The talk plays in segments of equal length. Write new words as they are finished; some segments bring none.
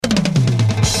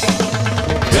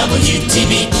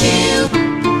WTBQ.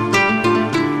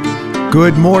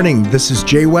 Good morning. This is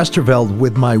Jay Westerveld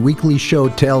with my weekly show,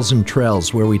 Tales and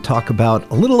Trails, where we talk about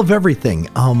a little of everything.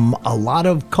 A lot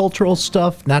of cultural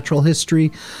stuff, natural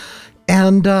history,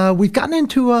 and we've gotten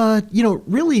into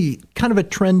really kind of a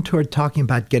trend toward talking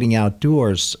about getting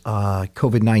outdoors.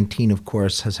 COVID-19, of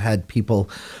course, has had people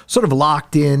sort of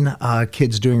locked in,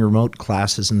 kids doing remote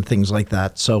classes and things like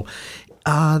that. So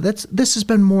this has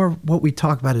been more what we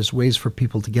talk about as ways for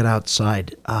people to get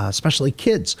outside, especially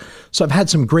kids. So I've had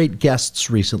some great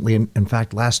guests recently. In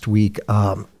fact, last week,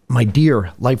 my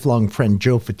dear lifelong friend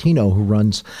Joe Fatino, who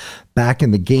runs Back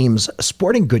in the Games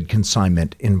sporting good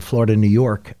consignment in Florida, New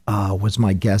York, was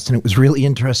my guest. And it was really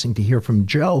interesting to hear from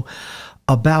Joe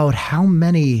about how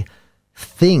many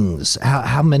things,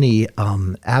 how many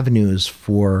avenues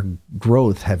for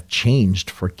growth have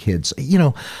changed for kids. You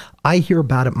know, I hear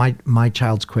about it. My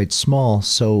child's quite small,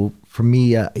 so for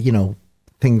me,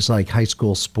 things like high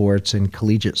school sports and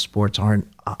collegiate sports aren't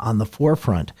on the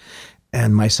forefront.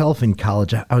 And myself in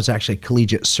college, I was actually a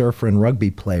collegiate surfer and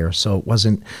rugby player, so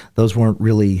those weren't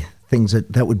really things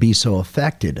that would be so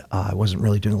affected. I wasn't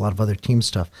really doing a lot of other team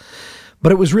stuff.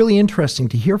 But it was really interesting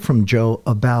to hear from Joe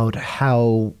about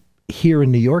how here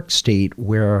in New York State,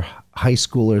 where high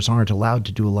schoolers aren't allowed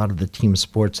to do a lot of the team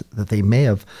sports that they may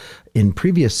have in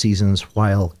previous seasons,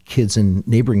 while kids in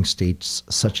neighboring states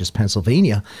such as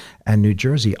Pennsylvania and New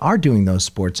Jersey are doing those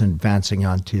sports and advancing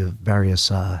onto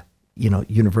various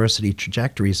university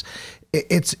trajectories.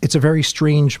 It's a very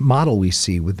strange model we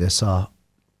see with this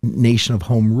nation of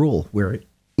home rule, where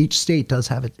each state does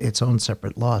have its own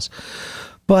separate laws.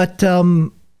 But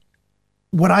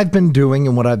what I've been doing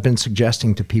and what I've been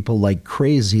suggesting to people like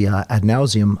crazy ad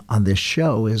nauseum on this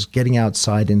show is getting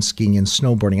outside and skiing and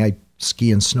snowboarding. I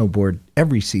ski and snowboard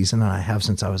every season, and I have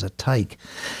since I was a tyke.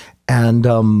 And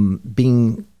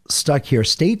being stuck here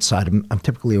stateside, I'm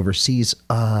typically overseas.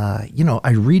 I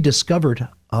rediscovered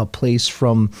a place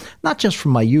from, not just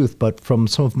from my youth, but from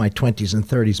some of my 20s and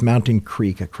 30s, Mountain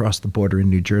Creek across the border in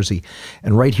New Jersey.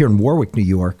 And right here in Warwick, New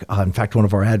York, in fact, one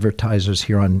of our advertisers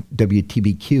here on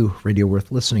WTBQ, radio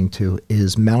worth listening to,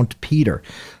 is Mount Peter,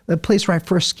 the place where I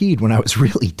first skied when I was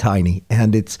really tiny.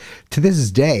 And it's, to this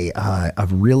day, a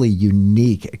really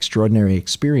unique, extraordinary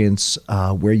experience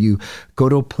where you go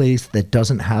to a place that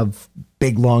doesn't have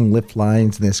big, long lift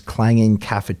lines and this clanging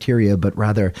cafeteria, but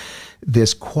rather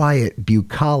this quiet,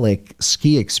 bucolic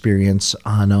ski experience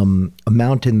on a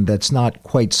mountain that's not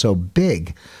quite so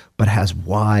big, but has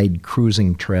wide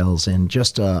cruising trails and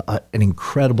just an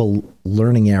incredible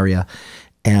learning area.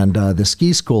 And the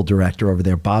ski school director over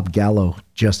there, Bob Gallo,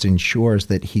 just ensures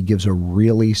that he gives a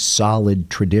really solid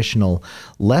traditional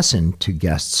lesson to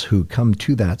guests who come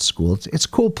to that school. It's a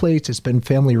cool place. It's been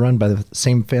family run by the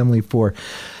same family for,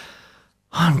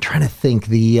 I'm trying to think.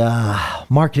 The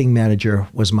marketing manager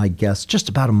was my guest just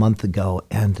about a month ago.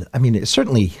 And I mean,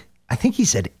 certainly, I think he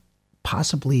said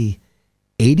possibly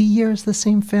 80 years, the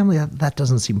same family. That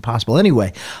doesn't seem possible.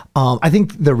 Anyway, I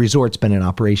think the resort's been in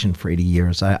operation for 80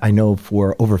 years. I know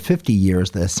for over 50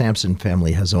 years, the Sampson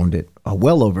family has owned it,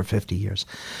 well over 50 years.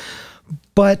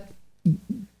 But,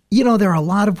 there are a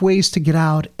lot of ways to get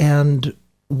out. And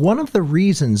one of the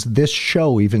reasons this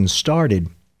show even started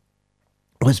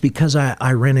was because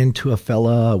I ran into a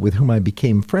fella with whom I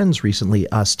became friends recently,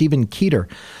 Stephen Keeter,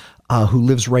 who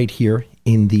lives right here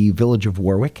in the village of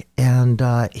Warwick. And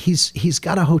he's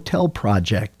got a hotel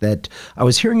project that I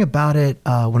was hearing about it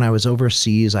when I was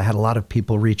overseas. I had a lot of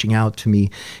people reaching out to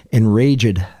me,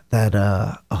 enraged that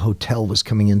a hotel was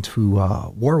coming into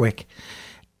Warwick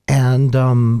and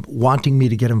wanting me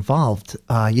to get involved.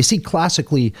 You see,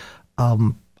 classically,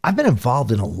 I've been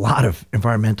involved in a lot of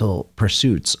environmental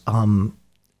pursuits.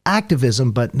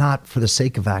 Activism, but not for the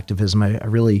sake of activism. I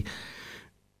really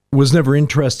was never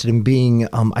interested in being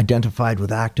identified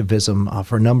with activism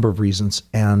for a number of reasons,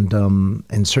 and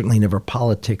certainly never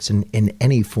politics in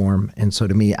any form. And so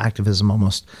to me, activism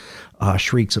almost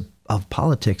shrieks of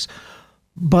politics.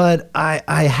 But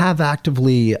I have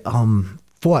actively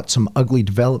fought some ugly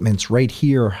developments right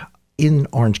here in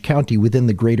Orange County. Within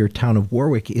the greater town of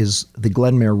Warwick is the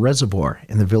Glenmere Reservoir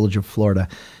in the Village of Florida.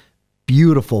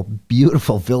 Beautiful,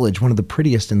 beautiful village, one of the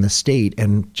prettiest in the state,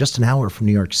 and just an hour from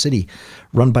New York City,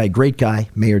 run by a great guy,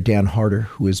 Mayor Dan Harder,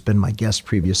 who has been my guest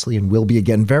previously and will be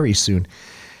again very soon.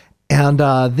 And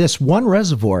this one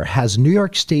reservoir has New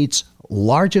York State's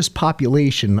largest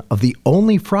population of the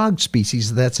only frog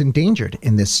species that's endangered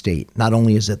in this state. Not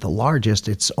only is it the largest,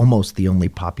 it's almost the only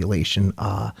population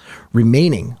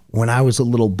remaining. When I was a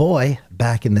little boy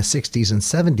back in the 60s and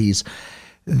 70s,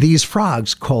 These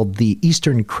frogs, called the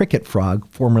eastern cricket frog,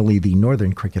 formerly the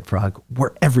northern cricket frog,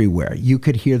 were everywhere. You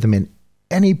could hear them in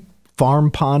any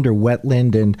farm pond or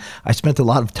wetland, and I spent a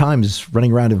lot of times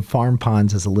running around in farm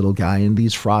ponds as a little guy, and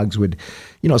these frogs would,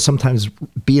 sometimes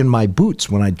be in my boots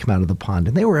when I'd come out of the pond,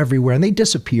 and they were everywhere, and they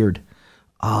disappeared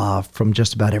from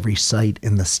just about every site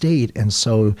in the state. And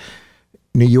so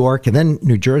New York and then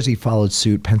New Jersey followed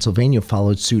suit, Pennsylvania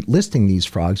followed suit, listing these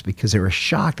frogs because they were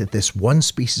shocked that this one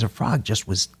species of frog just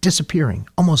was disappearing,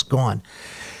 almost gone.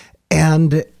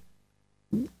 And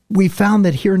we found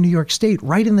that here in New York State,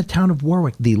 right in the town of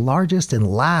Warwick, the largest and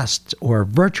last, or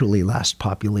virtually last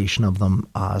population of them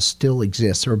still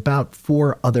exists. There are about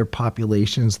 4 other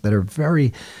populations that are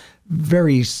very,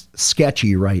 very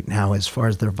sketchy right now as far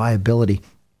as their viability.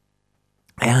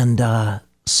 And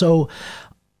so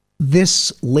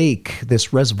this lake,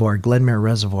 this reservoir, Glenmare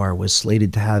Reservoir, was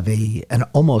slated to have an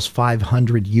almost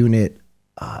 500-unit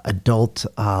adult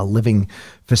living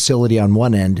facility on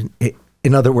one end.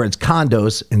 In other words,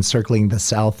 condos encircling the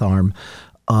south arm.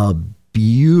 A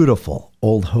beautiful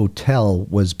old hotel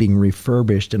was being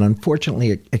refurbished, and unfortunately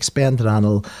it expanded on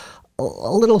a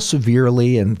little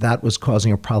severely, and that was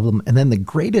causing a problem. And then the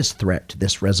greatest threat to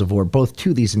this reservoir, both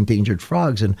to these endangered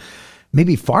frogs and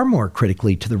maybe far more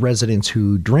critically to the residents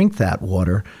who drink that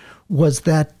water, was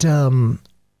that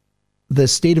the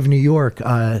state of New York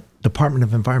Department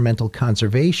of Environmental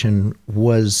Conservation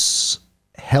was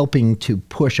helping to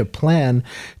push a plan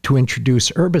to introduce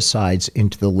herbicides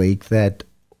into the lake. That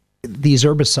these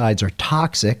herbicides are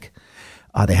toxic.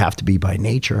 They have to be by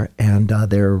nature, and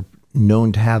they're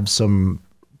known to have some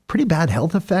pretty bad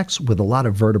health effects with a lot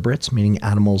of vertebrates, meaning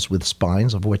animals with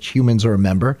spines, of which humans are a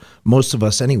member. Most of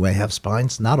us anyway have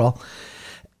spines, not all.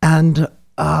 And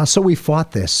so we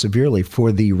fought this severely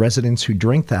for the residents who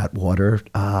drink that water,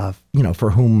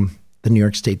 for whom the New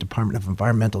York State Department of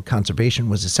Environmental Conservation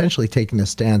was essentially taking the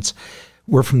stance,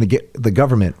 we're from the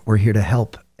government, we're here to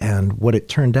help. And what it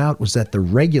turned out was that the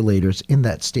regulators in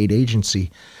that state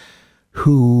agency,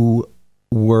 who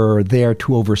were there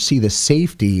to oversee the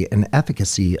safety and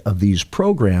efficacy of these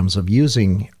programs of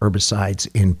using herbicides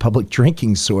in public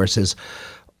drinking sources,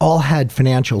 all had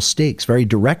financial stakes, very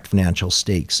direct financial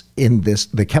stakes in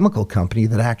the chemical company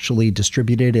that actually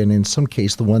distributed, and in some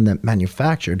case, the one that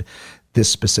manufactured this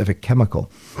specific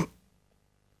chemical.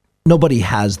 Nobody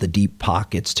has the deep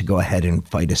pockets to go ahead and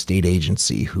fight a state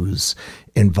agency who's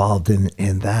involved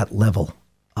in that level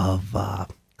of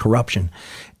corruption.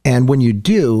 And when you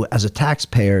do, as a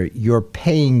taxpayer, you're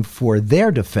paying for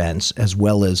their defense as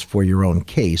well as for your own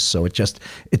case. So it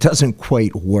doesn't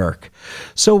quite work.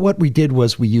 So what we did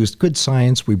was we used good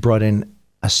science. We brought in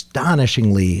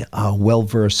astonishingly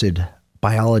well-versed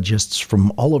biologists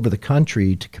from all over the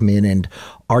country to come in and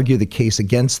argue the case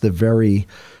against the very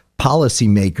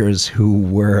policymakers who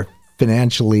were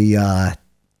financially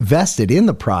vested in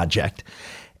the project.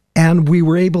 And we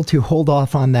were able to hold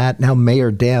off on that. Now, Mayor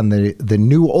Dan, the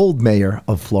new old mayor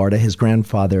of Florida, his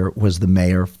grandfather was the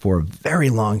mayor for a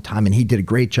very long time, and he did a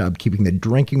great job keeping the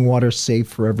drinking water safe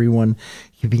for everyone,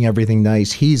 keeping everything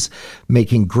nice. He's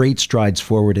making great strides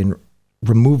forward in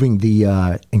removing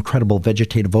the incredible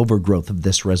vegetative overgrowth of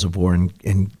this reservoir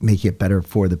and making it better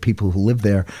for the people who live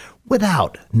there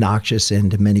without noxious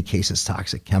and, in many cases,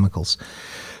 toxic chemicals.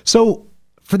 So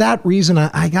for that reason,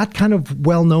 I got kind of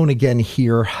well known again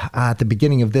here at the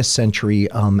beginning of this century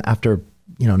after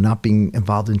not being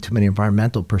involved in too many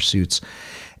environmental pursuits.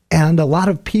 And a lot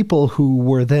of people who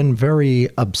were then very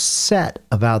upset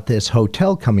about this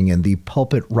hotel coming in, the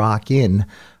Pulpit Rock Inn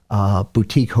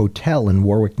boutique hotel in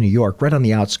Warwick, New York, right on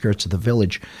the outskirts of the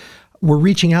village, were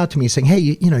reaching out to me saying, hey,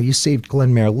 you saved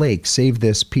Glenmare Lake, saved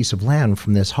this piece of land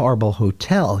from this horrible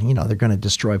hotel. They're going to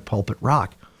destroy Pulpit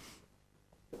Rock.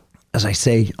 As I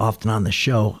say often on the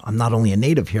show, I'm not only a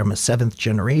native here, I'm a 7th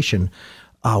generation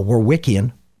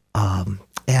Warwickian.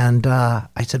 And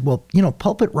I said, well,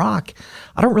 Pulpit Rock,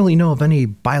 I don't really know of any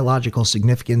biological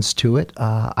significance to it.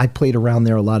 I played around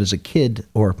there a lot as a kid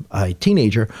or a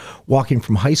teenager, walking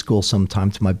from high school sometime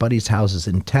to my buddies' houses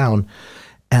in town.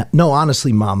 No,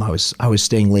 honestly, Mom, I was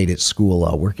staying late at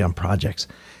school working on projects.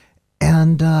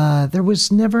 And there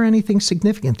was never anything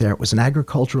significant there. It was an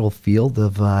agricultural field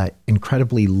of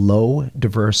incredibly low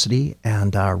diversity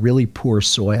and really poor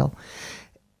soil.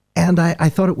 And I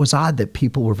thought it was odd that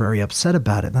people were very upset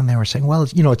about it. And then they were saying, well,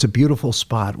 it's a beautiful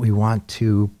spot. We want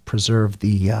to preserve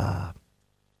the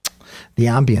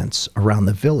ambience around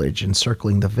the village,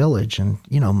 encircling the village. And,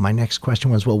 my next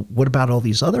question was, well, what about all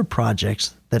these other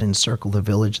projects that encircle the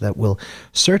village that will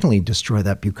certainly destroy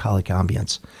that bucolic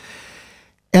ambience?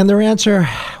 And their answer,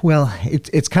 well,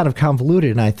 it's kind of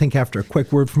convoluted, and I think after a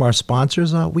quick word from our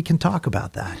sponsors, we can talk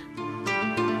about that.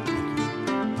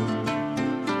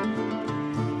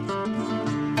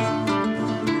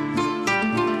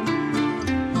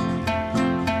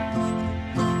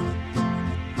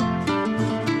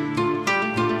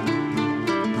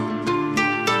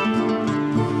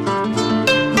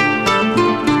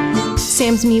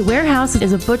 Sam's Meat Warehouse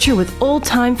is a butcher with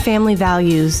old-time family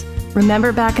values.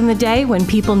 Remember back in the day when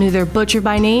people knew their butcher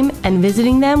by name and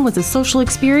visiting them was a social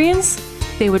experience?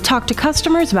 They would talk to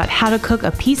customers about how to cook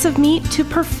a piece of meat to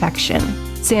perfection.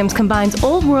 Sam's combines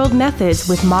old-world methods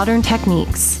with modern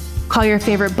techniques. Call your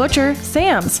favorite butcher,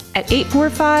 Sam's, at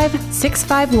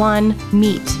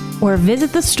 845-651-MEAT, or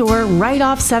visit the store right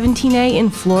off 17A in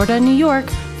Florida, New York,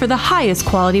 for the highest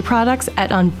quality products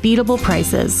at unbeatable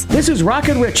prices. This is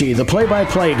Rocket Richie, the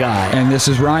play-by-play guy. And this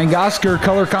is Ryan Gosker,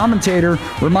 color commentator,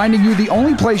 reminding you the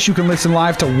only place you can listen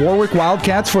live to Warwick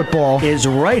Wildcats football is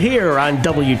right here on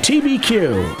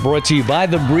WTBQ. Brought to you by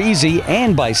The Breezy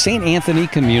and by St. Anthony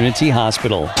Community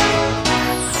Hospital.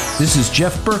 This is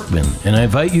Jeff Berkman, and I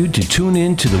invite you to tune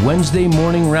in to the Wednesday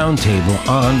Morning Roundtable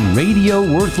on Radio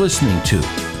Worth Listening to,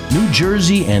 New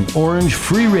Jersey and Orange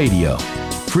Free Radio.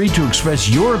 Free to express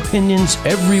your opinions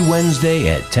every Wednesday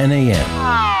at 10 a.m.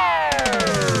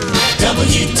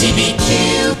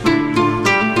 WTBQ.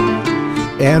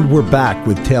 And we're back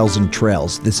with Tales and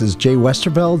Trails. This is Jay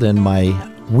Westerveld and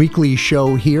my weekly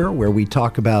show here where we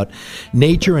talk about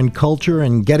nature and culture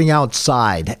and getting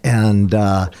outside. And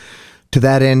to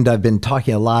that end, I've been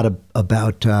talking a lot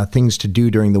about things to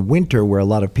do during the winter where a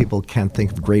lot of people can't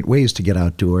think of great ways to get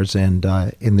outdoors. And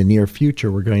in the near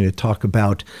future, we're going to talk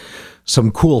about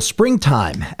some cool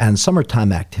springtime and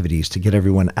summertime activities to get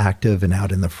everyone active and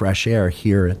out in the fresh air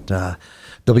here at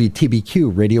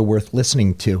WTBQ, Radio Worth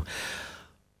Listening to.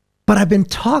 But I've been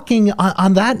talking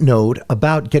on that note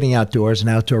about getting outdoors and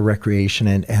outdoor recreation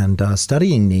and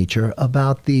studying nature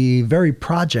about the very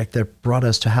project that brought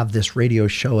us to have this radio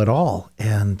show at all.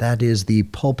 And that is the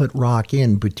Pulpit Rock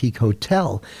Inn Boutique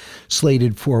Hotel,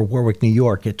 slated for Warwick, New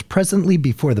York. It's presently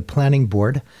before the planning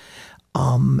board.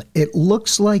 It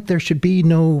looks like there should be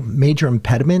no major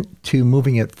impediment to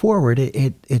moving it forward.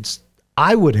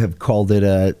 I would have called it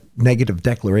a negative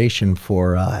declaration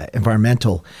for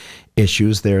environmental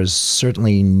issues. There's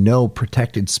certainly no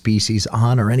protected species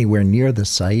on or anywhere near the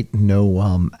site,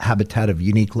 no habitat of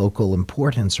unique local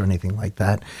importance or anything like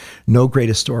that, no great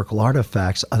historical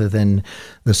artifacts other than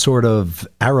the sort of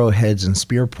arrowheads and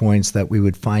spear points that we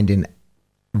would find in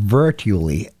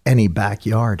virtually any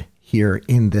backyard here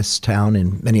in this town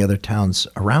and many other towns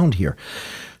around here.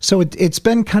 So it's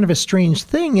been kind of a strange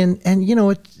thing, and you know,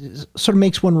 it sort of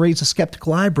makes one raise a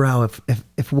skeptical eyebrow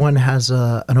if one has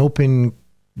an open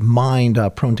mind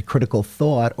prone to critical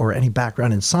thought or any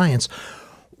background in science.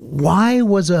 Why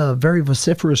was a very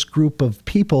vociferous group of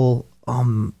people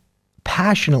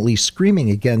passionately screaming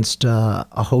against a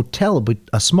hotel,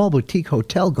 a small boutique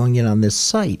hotel going in on this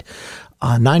site,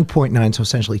 9.9, so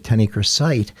essentially 10-acre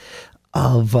site,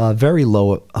 of very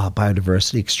low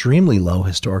biodiversity, extremely low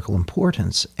historical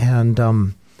importance. And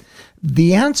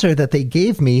the answer that they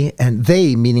gave me, and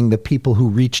they, meaning the people who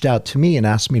reached out to me and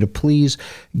asked me to please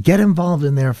get involved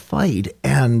in their fight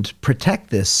and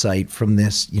protect this site from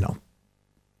this, you know,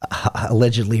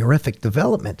 allegedly horrific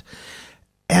development.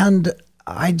 And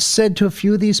I'd said to a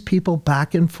few of these people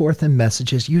back and forth in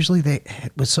messages, usually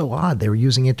it was so odd. They were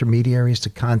using intermediaries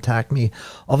to contact me.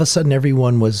 All of a sudden,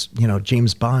 everyone was, you know,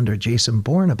 James Bond or Jason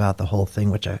Bourne about the whole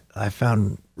thing, which I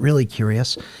found really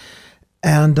curious.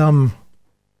 And,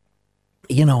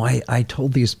 you know, I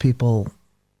told these people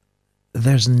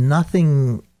there's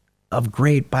nothing of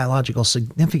great biological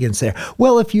significance there.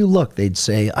 Well, if you look, they'd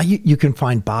say, you can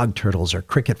find bog turtles or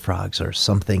cricket frogs or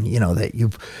something, you know, that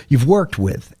you've worked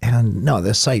with. And no,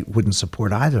 the site wouldn't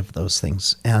support either of those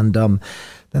things. And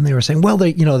then they were saying, well,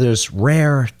 there's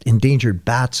rare endangered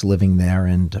bats living there.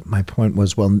 And my point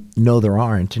was, well, no, there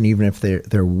aren't. And even if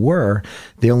there were,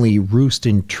 they only roost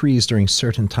in trees during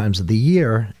certain times of the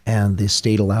year. And the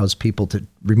state allows people to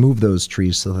remove those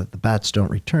trees so that the bats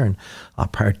don't return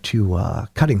prior to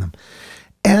cutting them.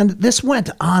 And this went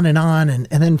on. And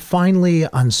then finally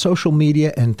on social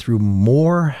media and through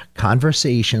more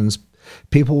conversations,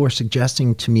 people were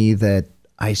suggesting to me that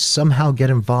I somehow get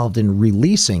involved in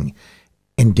releasing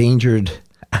endangered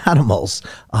animals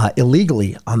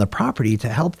illegally on the property to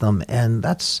help them. And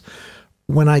that's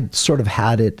when I sort of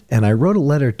had it. And I wrote a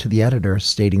letter to the editor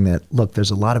stating that, look,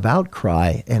 there's a lot of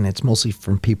outcry, and it's mostly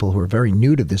from people who are very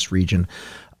new to this region,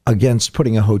 against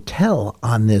putting a hotel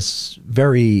on this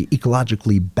very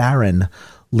ecologically barren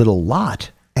little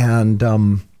lot. And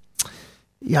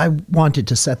Yeah, I wanted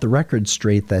to set the record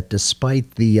straight that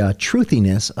despite the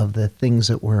truthiness of the things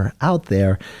that were out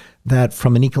there, that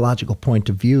from an ecological point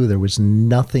of view, there was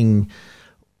nothing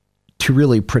to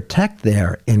really protect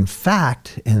there. In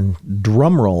fact, and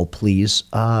drum roll please,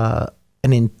 an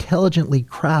intelligently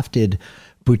crafted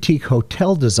boutique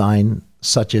hotel design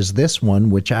such as this one,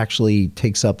 which actually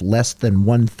takes up less than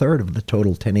 1/3 of the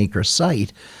total 10-acre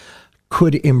site,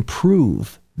 could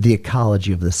improve the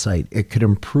ecology of the site. It could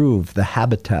improve the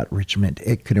habitat enrichment.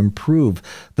 It could improve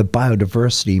the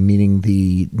biodiversity, meaning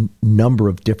the number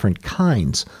of different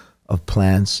kinds of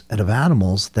plants and of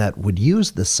animals that would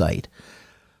use the site.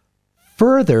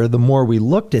 Further, the more we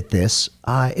looked at this,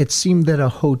 it seemed that a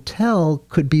hotel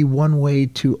could be one way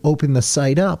to open the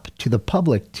site up to the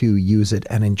public to use it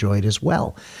and enjoy it as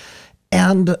well.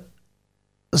 And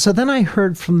so then I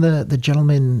heard from the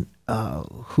gentleman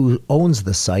who owns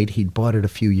the site. He'd bought it a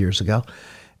few years ago,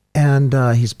 and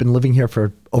he's been living here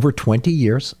for over 20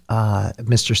 years,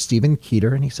 Mr. Stephen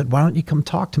Keeter. And he said, why don't you come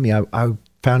talk to me? I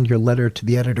found your letter to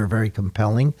the editor very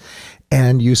compelling,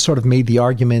 and you sort of made the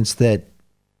arguments that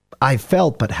I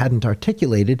felt but hadn't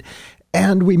articulated.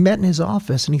 And we met in his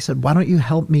office, and he said, why don't you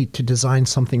help me to design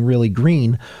something really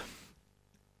green?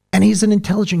 And he's an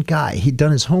intelligent guy. He'd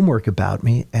done his homework about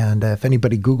me. And if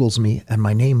anybody Googles me and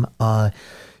my name,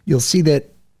 you'll see that,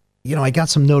 I got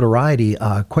some notoriety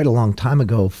quite a long time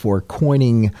ago for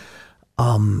coining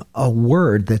a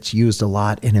word that's used a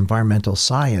lot in environmental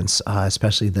science,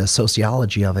 especially the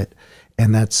sociology of it.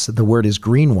 And the word is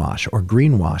greenwash or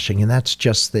greenwashing. And that's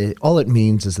just all it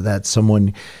means is that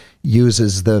someone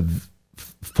uses the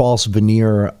false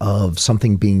veneer of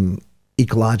something being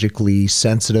ecologically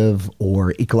sensitive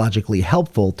or ecologically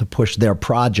helpful to push their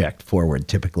project forward,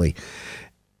 typically.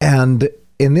 And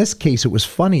in this case, it was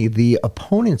funny. The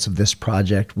opponents of this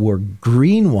project were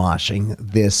greenwashing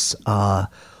this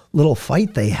little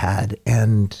fight they had.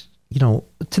 And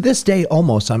to this day,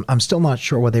 almost, I'm still not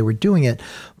sure why they were doing it,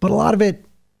 but a lot of it,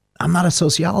 I'm not a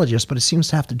sociologist, but it seems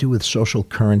to have to do with social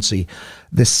currency.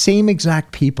 The same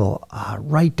exact people,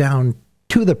 right down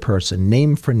to the person,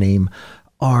 name for name,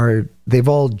 they've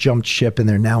all jumped ship and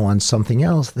they're now on something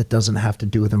else that doesn't have to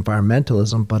do with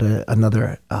environmentalism, but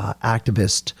another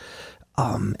activist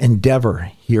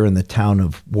endeavor here in the town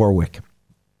of Warwick.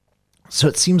 So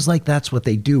it seems like that's what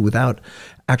they do without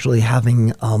actually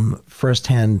having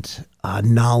firsthand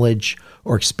knowledge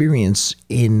or experience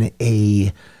in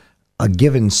a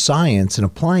given science and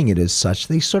applying it as such.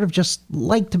 They sort of just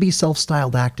like to be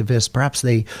self-styled activists. Perhaps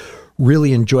they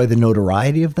really enjoy the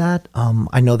notoriety of that.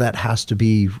 I know that has to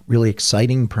be really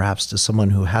exciting, perhaps to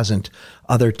someone who hasn't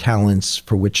other talents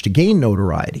for which to gain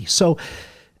notoriety. So,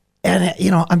 and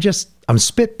I'm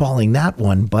spitballing that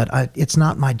one, but it's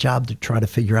not my job to try to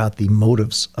figure out the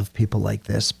motives of people like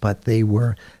this. But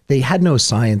they had no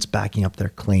science backing up their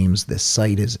claims. This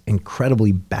site is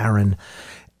incredibly barren,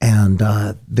 and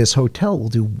this hotel will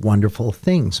do wonderful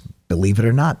things. Believe it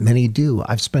or not, many do.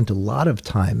 I've spent a lot of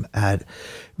time at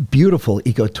beautiful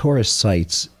ecotourist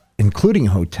sites, including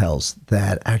hotels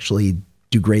that actually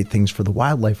do great things for the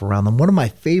wildlife around them. One of my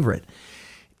favorite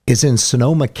is in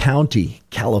Sonoma County,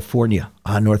 California,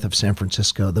 north of San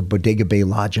Francisco, the Bodega Bay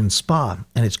Lodge and Spa.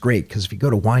 And it's great because if you go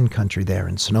to wine country there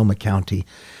in Sonoma County,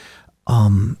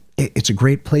 it's a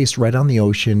great place right on the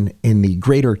ocean in the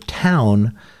greater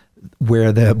town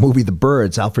where the movie The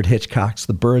Birds, Alfred Hitchcock's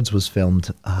The Birds, was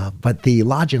filmed. But the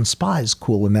Lodge and Spa is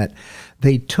cool in that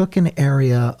they took an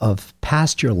area of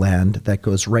pasture land that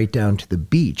goes right down to the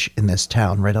beach in this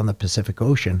town, right on the Pacific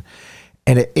Ocean.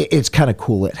 And it's kind of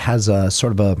cool. It has a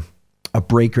sort of a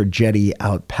breaker jetty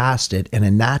out past it and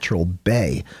a natural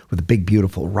bay with a big,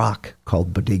 beautiful rock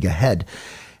called Bodega Head.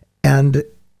 And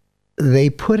they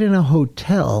put in a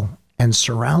hotel and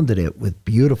surrounded it with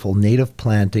beautiful native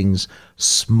plantings,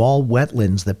 small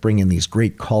wetlands that bring in these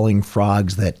great calling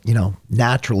frogs that,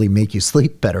 naturally make you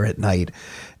sleep better at night.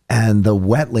 And the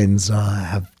wetlands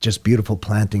have just beautiful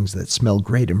plantings that smell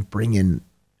great and bring in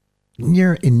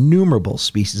near innumerable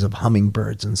species of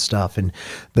hummingbirds and stuff. And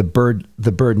the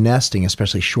bird nesting,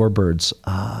 especially shorebirds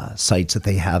sites that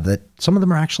they have, that some of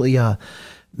them are actually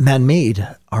man-made,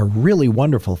 are really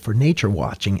wonderful for nature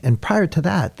watching. And prior to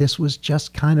that, this was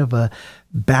just kind of a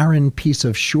barren piece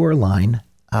of shoreline,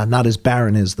 not as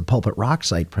barren as the Pulpit Rock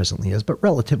site presently is, but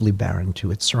relatively barren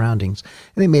to its surroundings.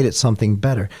 And they made it something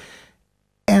better.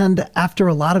 And after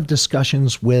a lot of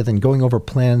discussions with and going over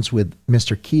plans with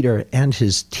Mr. Keeter and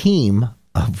his team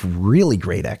of really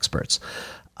great experts,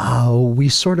 we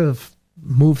sort of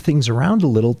move things around a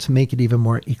little to make it even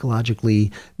more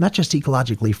ecologically, not just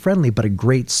ecologically friendly, but a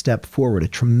great step forward, a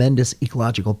tremendous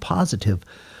ecological positive,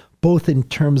 both in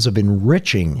terms of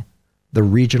enriching the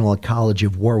regional ecology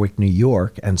of Warwick, New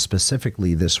York, and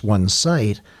specifically this one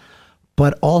site,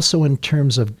 but also in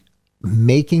terms of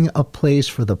making a place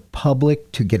for the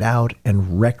public to get out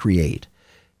and recreate.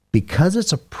 Because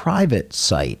it's a private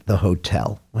site, the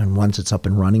hotel, and once it's up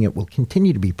and running, it will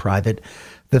continue to be private.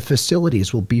 The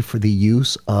facilities will be for the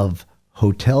use of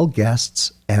hotel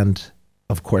guests and,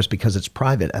 of course, because it's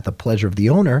private, at the pleasure of the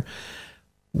owner,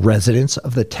 residents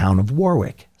of the town of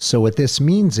Warwick. So what this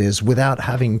means is, without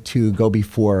having to go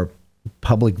before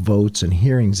public votes and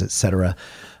hearings, etc.,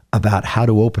 about how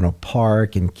to open a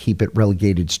park and keep it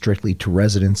relegated strictly to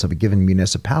residents of a given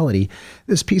municipality,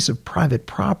 this piece of private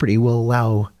property will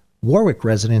allow Warwick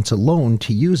residents alone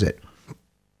to use it,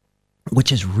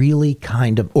 which is really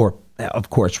kind of, or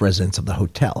of course, residents of the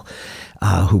hotel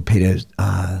who pay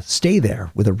to stay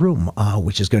there with a room,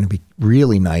 which is going to be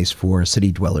really nice for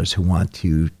city dwellers who want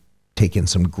to take in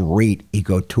some great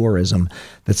ecotourism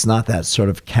that's not that sort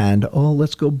of canned, oh,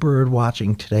 let's go bird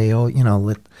watching today. Oh,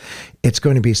 it's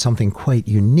going to be something quite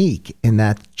unique in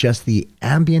that just the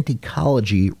ambient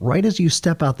ecology, right as you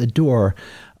step out the door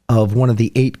of one of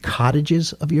the 8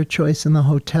 cottages of your choice in the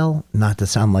hotel, not to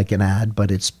sound like an ad,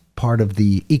 but it's part of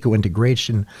the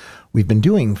eco-integration we've been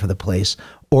doing for the place,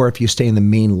 or if you stay in the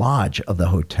main lodge of the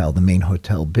hotel, the main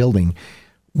hotel building,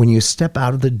 when you step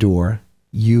out of the door,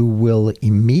 you will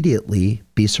immediately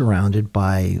be surrounded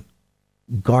by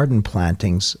garden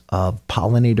plantings of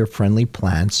pollinator-friendly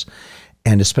plants,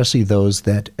 and especially those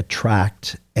that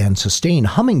attract and sustain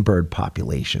hummingbird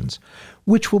populations,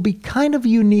 which will be kind of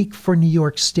unique for New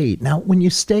York State. Now, when you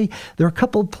stay, there are a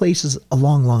couple of places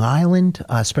along Long Island,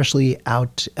 especially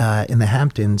out in the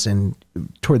Hamptons and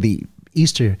toward the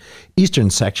eastern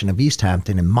section of East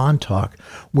Hampton and Montauk,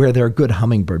 where there are good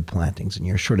hummingbird plantings, and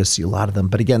you're sure to see a lot of them.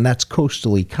 But again, that's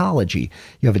coastal ecology.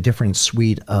 You have a different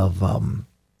suite of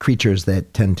creatures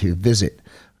that tend to visit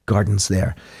gardens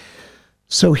there.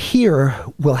 So here,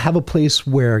 we'll have a place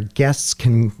where guests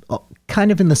can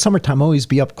kind of in the summertime always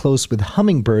be up close with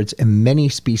hummingbirds and many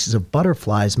species of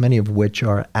butterflies, many of which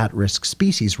are at-risk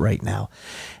species right now.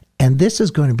 And this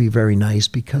is going to be very nice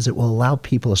because it will allow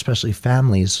people, especially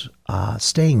families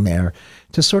staying there,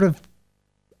 to sort of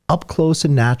up close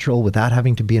and natural without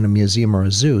having to be in a museum or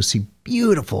a zoo, see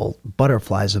beautiful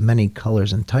butterflies of many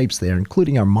colors and types there,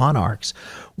 including our monarchs,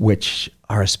 which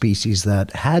are a species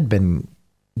that had been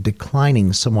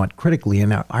declining somewhat critically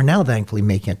and are now thankfully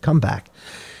making a comeback.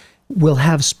 We'll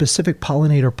have specific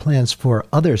pollinator plants for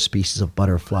other species of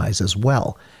butterflies as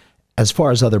well. As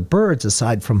far as other birds,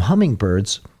 aside from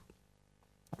hummingbirds,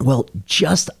 well,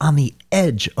 just on the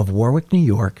edge of Warwick, New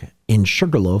York, in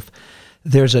Sugarloaf,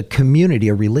 there's a community,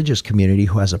 a religious community,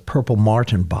 who has a purple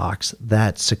martin box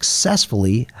that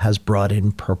successfully has brought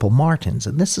in purple martins.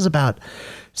 And this is about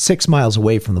 6 miles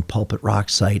away from the Pulpit Rock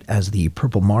site as the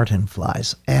purple martin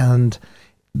flies. And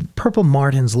purple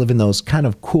martins live in those kind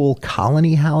of cool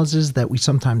colony houses that we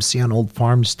sometimes see on old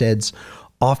farmsteads.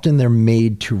 Often they're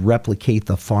made to replicate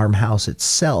the farmhouse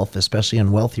itself, especially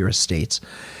on wealthier estates.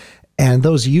 And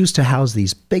those used to house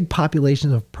these big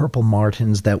populations of purple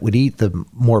martins that would eat the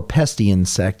more pesky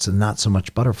insects and not so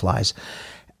much butterflies.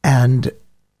 And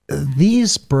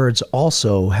these birds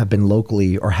also have been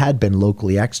locally or had been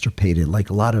locally extirpated, like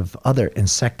a lot of other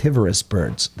insectivorous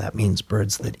birds. That means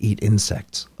birds that eat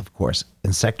insects, of course,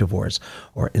 insectivores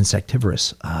or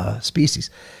insectivorous species.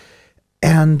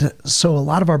 And so a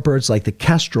lot of our birds, like the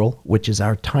kestrel, which is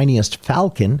our tiniest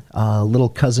falcon, little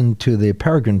cousin to the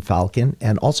peregrine falcon,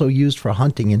 and also used for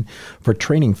hunting and for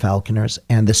training falconers,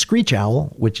 and the screech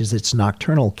owl, which is its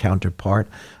nocturnal counterpart,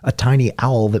 a tiny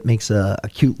owl that makes a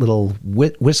cute little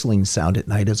whistling sound at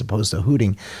night as opposed to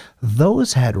hooting,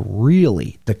 those had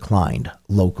really declined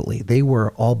locally. They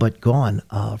were all but gone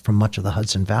from much of the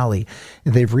Hudson Valley.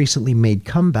 They've recently made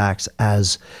comebacks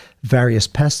as various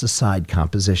pesticide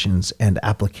compositions and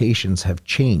applications have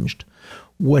changed.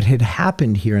 What had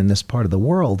happened here in this part of the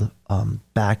world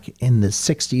back in the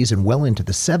 60s and well into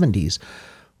the 70s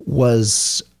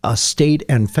was a state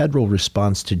and federal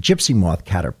response to gypsy moth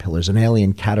caterpillars, an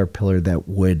alien caterpillar that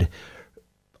would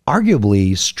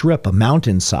arguably strip a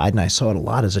mountainside, and I saw it a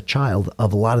lot as a child,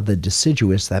 of a lot of the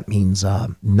deciduous, that means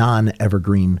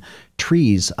non-evergreen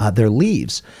trees, their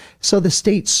leaves. So the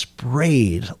state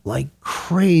sprayed like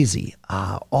crazy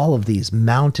all of these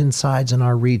mountainsides in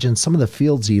our region, some of the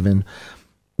fields even,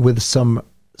 with some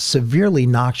severely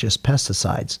noxious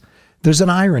pesticides. There's an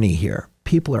irony here.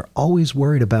 People are always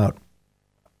worried about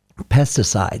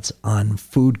pesticides on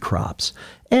food crops,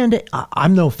 and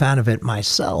I'm no fan of it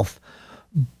myself.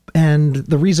 And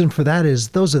the reason for that is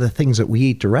those are the things that we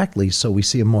eat directly, so we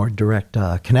see a more direct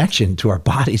connection to our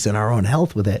bodies and our own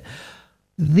health with it.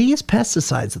 these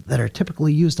pesticides that are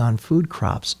typically used on food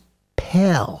crops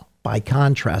pale by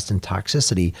contrast in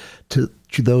toxicity to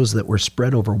those that were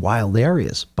spread over wild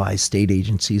areas by state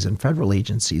agencies and federal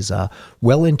agencies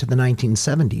well into the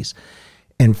 1970s.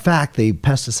 In fact, the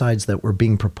pesticides that were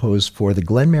being proposed for the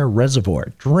Glenmere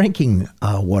Reservoir drinking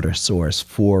water source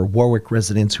for Warwick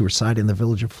residents who reside in the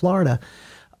Village of Florida,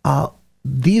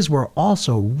 these were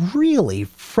also really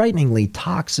frighteningly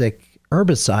toxic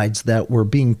herbicides that were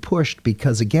being pushed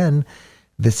because, again,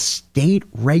 the state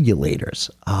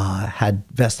regulators had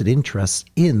vested interests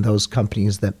in those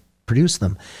companies that produce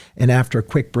them. And after a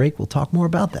quick break, we'll talk more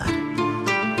about that.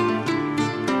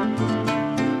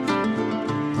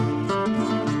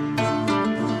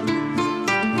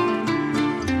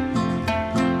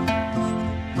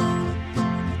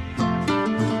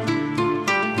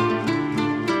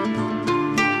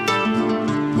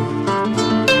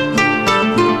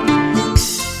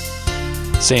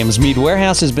 Sam's Meat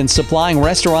Warehouse has been supplying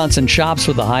restaurants and shops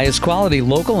with the highest quality,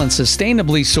 local, and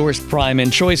sustainably sourced prime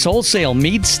and choice wholesale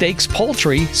meat, steaks,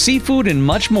 poultry, seafood, and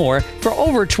much more for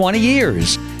over 20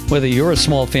 years. Whether you're a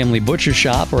small family butcher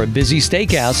shop or a busy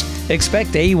steakhouse, expect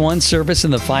A1 service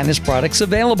and the finest products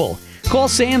available. Call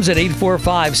Sam's at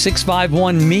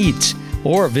 845-651-MEAT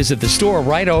or visit the store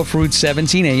right off Route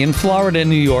 17A in Florida,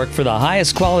 New York for the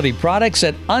highest quality products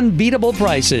at unbeatable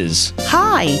prices.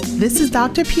 Hi, this is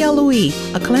Dr. Pierre-Louis,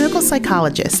 a clinical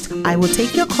psychologist. I will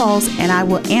take your calls and I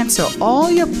will answer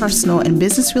all your personal and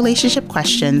business relationship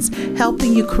questions,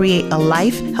 helping you create a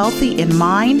life healthy in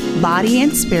mind, body,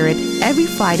 and spirit every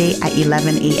Friday at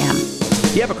 11 a.m.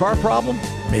 You have a car problem?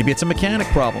 Maybe it's a mechanic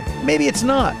problem. Maybe it's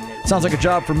not. Sounds like a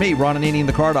job for me, Ron Ananian,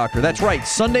 the car doctor. That's right,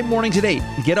 Sunday mornings at 8.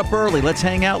 Get up early, let's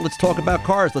hang out, let's talk about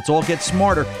cars, let's all get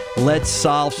smarter, let's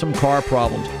solve some car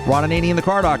problems. Ron Ananian, the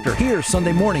car doctor, here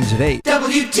Sunday mornings at 8.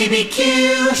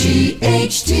 WTBQ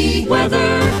GHD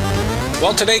weather.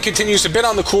 Well, today continues a bit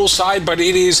on the cool side, but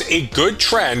it is a good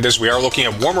trend as we are looking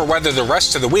at warmer weather the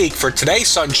rest of the week. For today,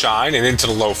 sunshine and into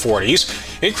the low 40s.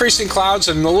 Increasing clouds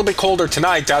and a little bit colder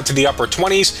tonight down to the upper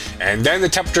 20s. And then the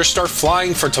temperatures start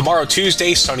flying for tomorrow,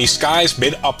 Tuesday. Sunny skies,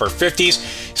 mid-upper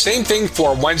 50s. Same thing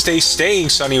for Wednesday, staying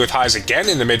sunny with highs again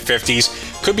in the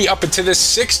mid-50s. Could be up into the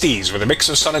 60s with a mix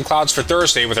of sun and clouds for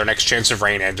Thursday with our next chance of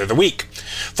rain end of the week.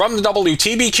 From the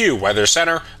WTBQ Weather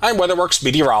Center, I'm WeatherWorks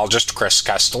meteorologist Chris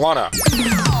Castellano.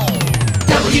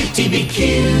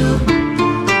 WTBQ.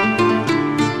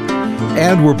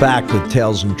 And we're back with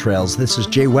Tales and Trails. This is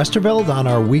Jay Westerveld on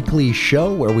our weekly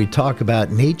show where we talk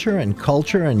about nature and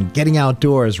culture and getting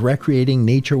outdoors, recreating,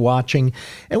 nature watching,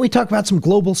 and we talk about some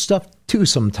global stuff too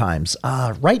sometimes.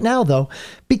 Right now, though,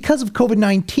 because of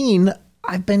COVID-19,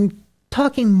 I've been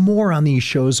talking more on these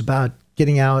shows about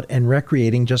getting out and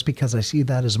recreating just because I see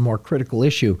that as a more critical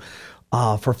issue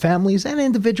for families and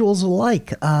individuals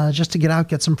alike, just to get out,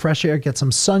 get some fresh air, get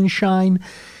some sunshine.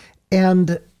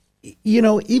 And, you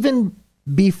know, even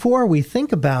before we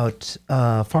think about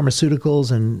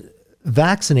pharmaceuticals and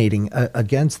vaccinating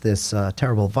against this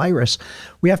terrible virus,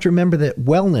 we have to remember that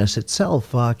wellness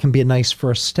itself can be a nice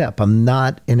first step. I'm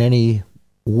not in any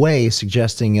way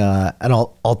suggesting an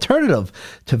alternative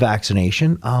to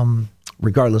vaccination.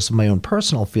 Regardless of my own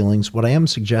personal feelings, what I am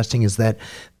suggesting is that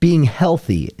being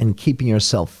healthy and keeping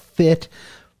yourself fit,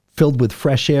 filled with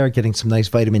fresh air, getting some nice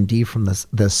vitamin D from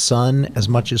the sun as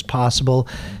much as possible,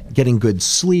 getting good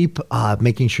sleep,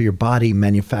 making sure your body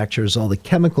manufactures all the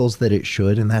chemicals that it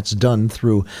should, and that's done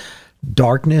through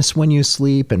darkness when you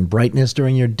sleep and brightness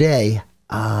during your day,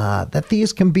 that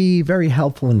these can be very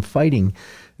helpful in fighting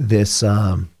this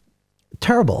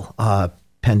terrible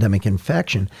pandemic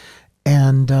infection.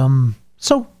 And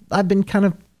so I've been kind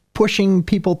of pushing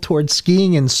people towards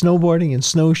skiing and snowboarding and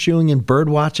snowshoeing and bird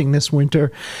watching this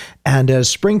winter. And as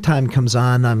springtime comes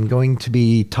on, I'm going to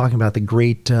be talking about the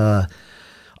great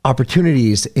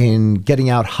opportunities in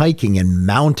getting out hiking and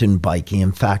mountain biking.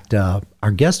 In fact,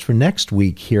 our guest for next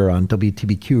week here on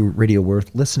WTBQ Radio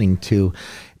Worth Listening To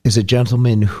is a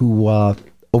gentleman who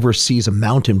oversees a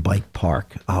mountain bike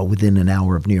park within an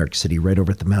hour of New York City, right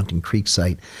over at the Mountain Creek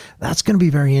site. That's going to be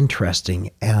very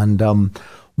interesting. And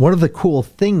one of the cool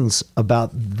things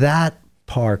about that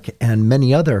park and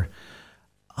many other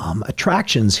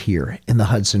attractions here in the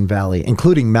Hudson Valley,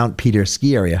 including Mount Peter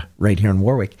Ski Area right here in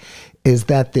Warwick, is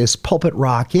that this Pulpit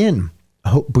Rock Inn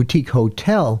boutique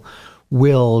hotel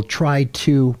will try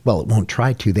to, well, it won't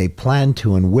try to, they plan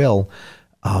to and will,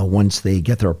 once they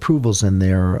get their approvals and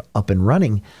they're up and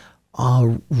running,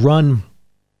 run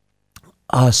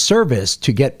a service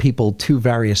to get people to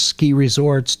various ski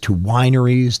resorts, to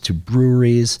wineries, to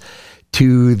breweries,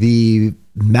 to the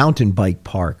mountain bike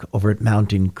park over at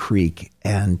Mountain Creek,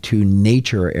 and to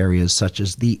nature areas such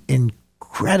as the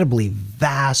incredibly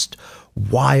vast,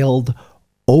 wild,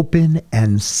 open,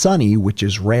 and sunny, which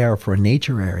is rare for a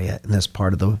nature area in this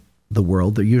part of the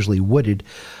world. They're usually wooded.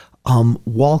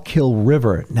 Wallkill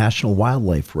River National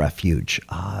Wildlife Refuge.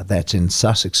 That's in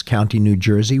Sussex County, New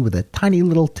Jersey, with a tiny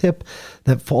little tip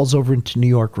that falls over into New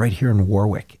York right here in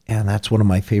Warwick. And that's one of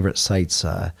my favorite sites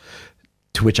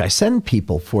to which I send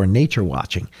people for nature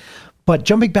watching. But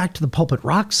jumping back to the Pulpit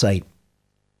Rock site,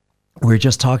 we were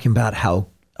just talking about how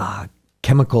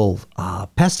chemical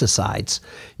pesticides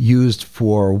used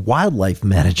for wildlife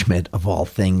management, of all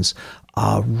things,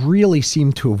 really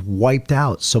seem to have wiped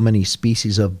out so many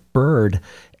species of bird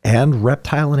and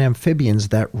reptile and amphibians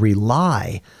that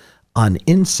rely on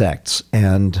insects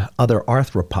and other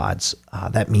arthropods.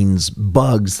 That means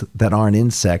bugs that aren't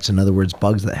insects. In other words,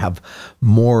 bugs that have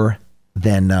more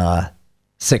than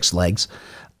 6 legs.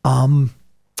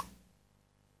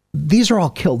 These are all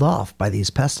killed off by these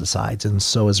pesticides. And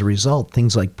so as a result,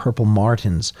 things like purple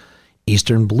martins,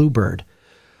 eastern bluebird,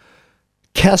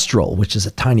 kestrel, which is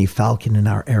a tiny falcon in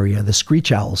our area, the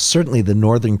screech owl, certainly the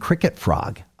northern cricket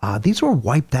frog, these were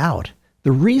wiped out.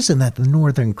 The reason that the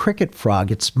northern cricket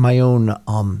frog, it's my own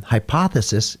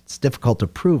hypothesis, it's difficult to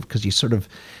prove because you sort of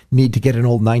need to get an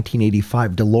old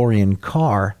 1985 DeLorean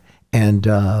car and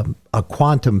a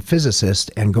quantum physicist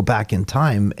and go back in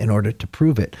time in order to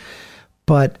prove it.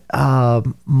 But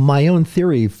my own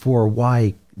theory for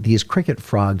why these cricket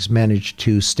frogs managed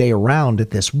to stay around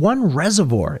at this one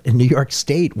reservoir in New York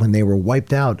State when they were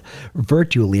wiped out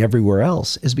virtually everywhere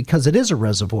else is because it is a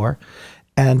reservoir.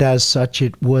 And as such,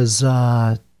 it was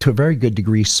to a very good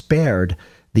degree spared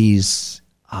these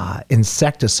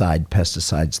insecticide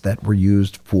pesticides that were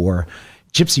used for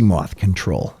gypsy moth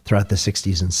control throughout the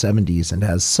 60s and 70s. And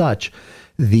as such,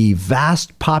 the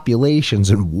vast populations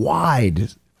and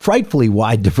frightfully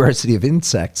wide diversity of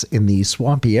insects in the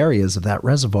swampy areas of that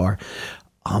reservoir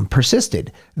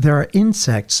persisted. There are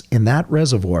insects in that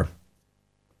reservoir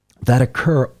that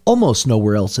occur almost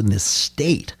nowhere else in this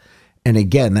state. And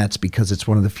again, that's because it's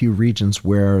one of the few regions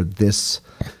where this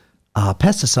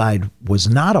pesticide was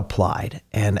not applied.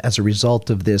 And as a result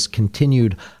of this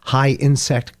continued high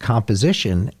insect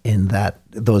composition in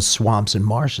those swamps and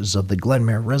marshes of the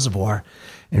Glenmere Reservoir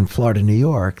in Florida, New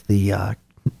York, the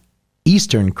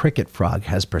eastern cricket frog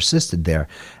has persisted there,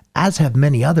 as have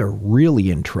many other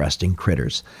really interesting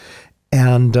critters.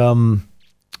 And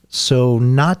so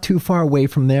not too far away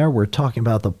from there, we're talking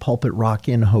about the Pulpit Rock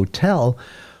Inn Hotel,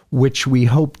 which we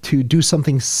hope to do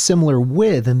something similar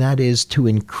with, and that is to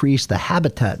increase the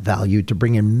habitat value to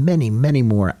bring in many, many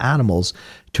more animals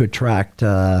to attract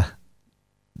to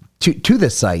the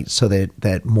site so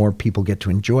that more people get to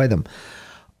enjoy them.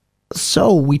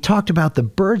 So we talked about the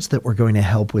birds that we're going to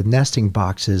help with nesting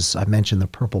boxes. I mentioned the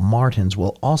purple martins.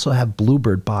 We'll also have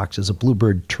bluebird boxes, a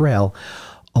bluebird trail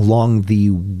along the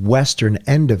western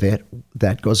end of it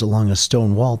that goes along a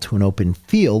stone wall to an open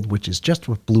field, which is just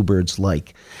what bluebirds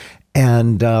like.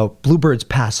 And bluebirds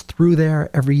pass through there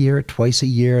every year, twice a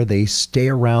year. They stay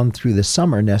around through the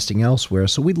summer nesting elsewhere.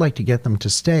 So we'd like to get them to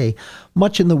stay,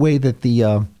 much in the way that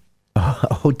the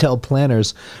hotel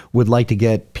planners would like to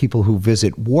get people who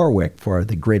visit Warwick for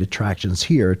the great attractions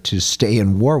here to stay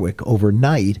in Warwick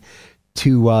overnight,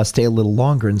 to stay a little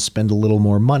longer and spend a little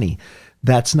more money.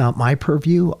 That's not my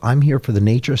purview. I'm here for the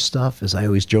nature stuff. As I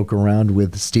always joke around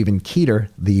with Stephen Keeter,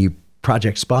 the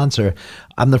project sponsor,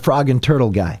 I'm the frog and turtle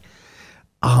guy.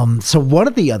 So one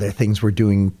of the other things we're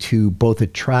doing to both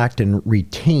attract and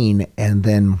retain and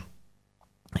then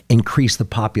increase the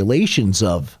populations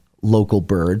of local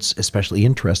birds, especially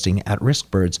interesting at-risk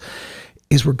birds,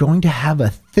 is we're going to have a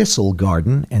thistle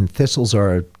garden. And thistles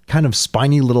are kind of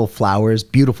spiny little flowers,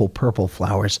 beautiful purple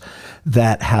flowers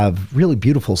that have really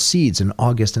beautiful seeds in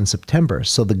August and September.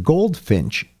 So the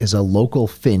goldfinch is a local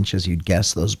finch, as you'd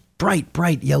guess, those bright,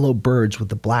 bright yellow birds with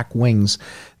the black wings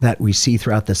that we see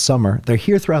throughout the summer. They're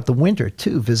here throughout the winter,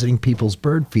 too, visiting people's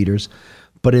bird feeders.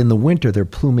 But in the winter, their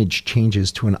plumage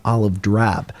changes to an olive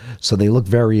drab. So they look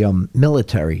very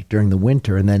military during the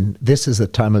winter. And then this is the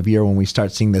time of year when we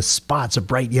start seeing the spots of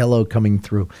bright yellow coming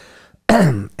through.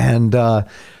 And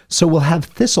so we'll have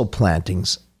thistle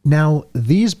plantings. Now,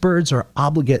 these birds are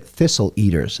obligate thistle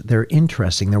eaters. They're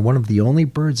interesting. They're one of the only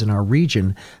birds in our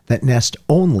region that nest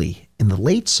only in the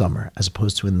late summer as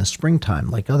opposed to in the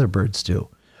springtime like other birds do.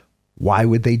 Why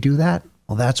would they do that?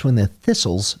 Well, that's when the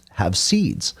thistles have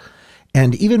seeds.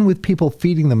 And even with people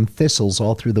feeding them thistles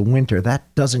all through the winter,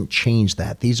 that doesn't change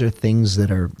that. These are things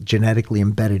that are genetically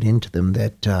embedded into them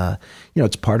that,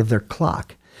 it's part of their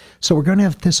clock. So we're going to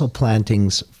have thistle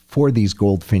plantings for these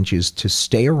goldfinches to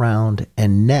stay around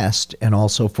and nest, and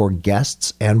also for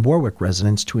guests and Warwick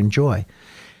residents to enjoy.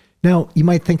 Now, you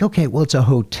might think, okay, well, it's a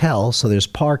hotel, so there's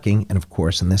parking. And of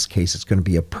course, in this case, it's going to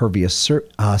be a pervious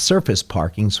surface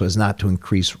parking so as not to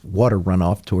increase water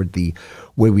runoff toward the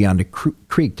Wawayanda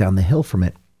Creek down the hill from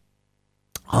it.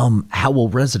 How will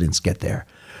residents get there?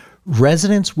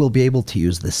 Residents will be able to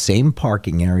use the same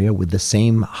parking area with the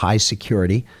same high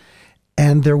security,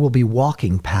 and there will be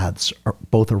walking paths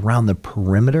both around the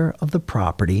perimeter of the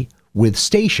property with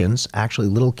stations, actually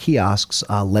little kiosks,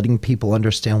 letting people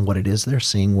understand what it is they're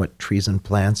seeing, what trees and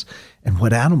plants, and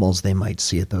what animals they might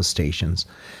see at those stations.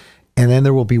 And then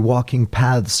there will be walking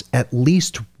paths, at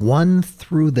least one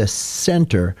through the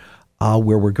center,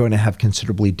 where we're going to have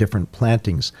considerably different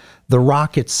plantings. The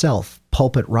rock itself,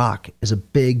 Pulpit Rock, is a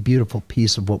big, beautiful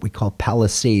piece of what we call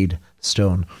palisade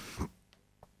stone.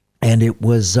 And it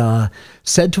was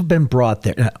said to have been brought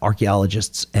there,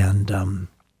 archaeologists and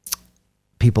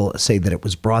people say that it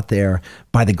was brought there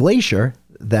by the glacier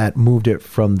that moved it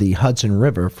from the Hudson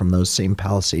River, from those same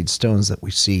palisade stones that we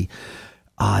see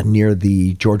near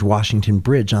the George Washington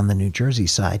Bridge on the New Jersey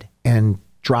side, and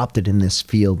dropped it in this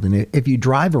field. And if you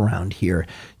drive around here,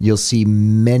 you'll see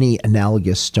many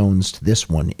analogous stones to this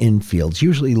one in fields,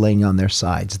 usually laying on their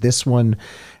sides. This one,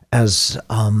 as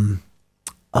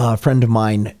a friend of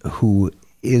mine who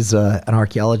is an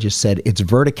archaeologist said, its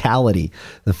verticality,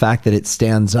 the fact that it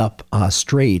stands up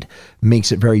straight,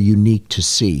 makes it very unique to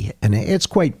see. And it's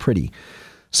quite pretty.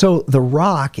 So the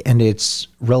rock and its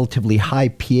relatively high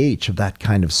pH of that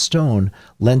kind of stone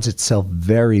lends itself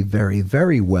very, very,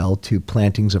 very well to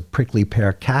plantings of prickly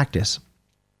pear cactus.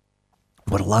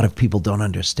 What a lot of people don't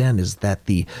understand is that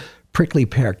the prickly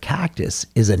pear cactus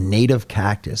is a native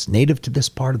cactus, native to this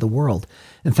part of the world.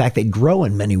 In fact, they grow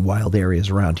in many wild areas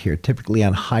around here, typically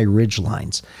on high ridge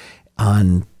lines,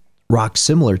 on rocks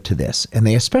similar to this. And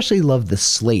they especially love the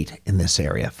slate in this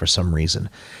area for some reason.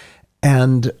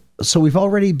 And so we've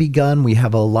already begun. We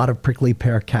have a lot of prickly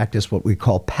pear cactus, what we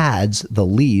call pads, the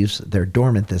leaves, they're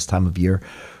dormant this time of year,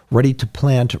 ready to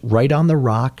plant right on the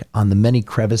rock, on the many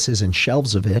crevices and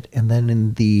shelves of it. And then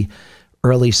in the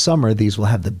early summer, these will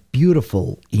have the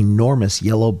beautiful, enormous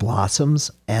yellow blossoms.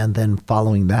 And then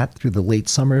following that, through the late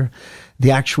summer,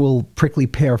 the actual prickly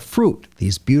pear fruit,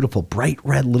 these beautiful, bright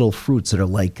red little fruits that are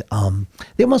like,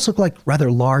 they almost look like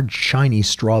rather large, shiny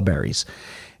strawberries.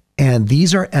 And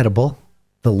these are edible.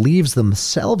 The leaves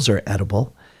themselves are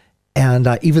edible. And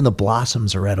even the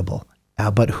blossoms are edible.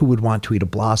 But who would want to eat a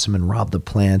blossom and rob the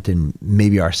plant and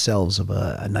maybe ourselves of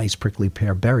a nice prickly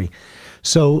pear berry?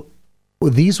 So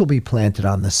these will be planted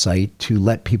on the site to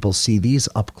let people see these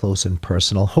up close and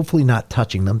personal, hopefully not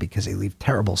touching them because they leave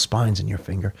terrible spines in your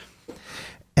finger.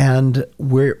 And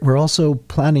we're also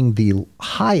planting the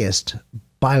highest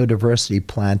biodiversity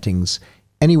plantings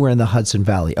anywhere in the Hudson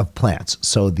Valley of plants.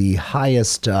 So the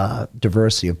highest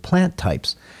diversity of plant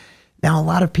types. Now, a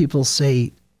lot of people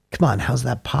say, come on, how's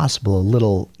that possible? A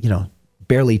little,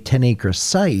 barely 10-acre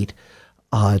site,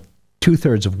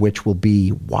 2/3 of which will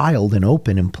be wild and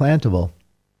open and plantable.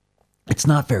 It's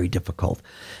not very difficult.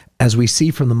 As we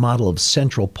see from the model of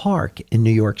Central Park in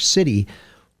New York City,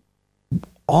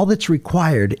 all that's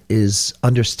required is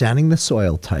understanding the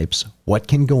soil types, what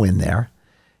can go in there,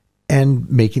 and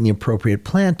making the appropriate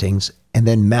plantings, and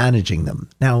then managing them.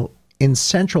 Now, in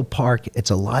Central Park, it's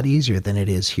a lot easier than it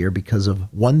is here because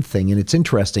of one thing, and it's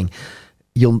interesting.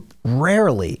 You'll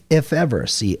rarely, if ever,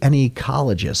 see any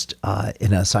ecologist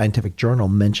in a scientific journal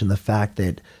mention the fact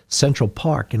that Central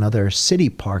Park and other city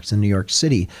parks in New York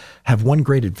City have one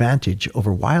great advantage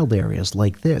over wild areas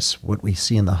like this, what we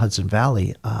see in the Hudson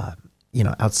Valley,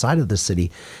 outside of the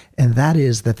city, and that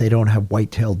is that they don't have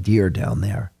white-tailed deer down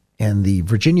there. And the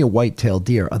Virginia white-tailed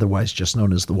deer, otherwise just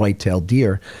known as the white-tailed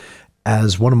deer,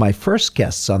 as one of my first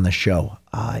guests on the show,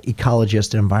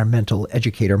 ecologist and environmental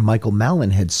educator Michael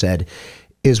Mallon had said,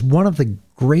 is one of the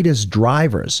greatest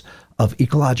drivers of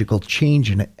ecological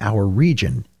change in our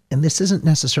region. And this isn't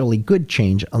necessarily good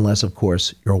change unless, of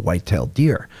course, you're a white-tailed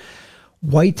deer.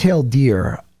 White-tailed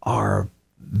deer are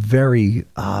very,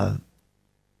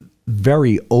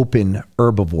 very open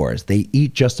herbivores. They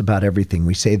eat just about everything.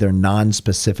 We say they're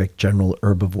non-specific general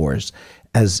herbivores.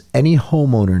 As any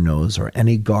homeowner knows or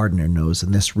any gardener knows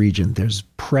in this region, there's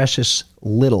precious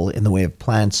little in the way of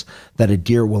plants that a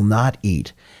deer will not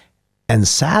eat. And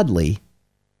sadly,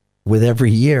 with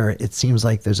every year, it seems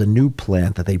like there's a new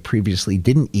plant that they previously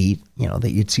didn't eat,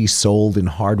 that you'd see sold in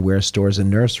hardware stores and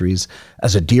nurseries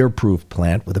as a deer-proof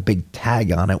plant with a big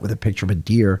tag on it with a picture of a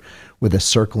deer with a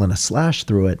circle and a slash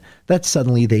through it, that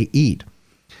suddenly they eat.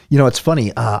 It's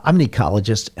funny, I'm an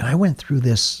ecologist, and I went through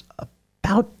this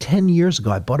about 10 years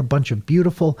ago. I bought a bunch of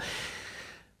beautiful,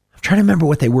 I'm trying to remember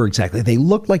what they were exactly. They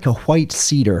looked like a white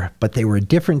cedar, but they were a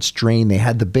different strain. They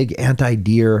had the big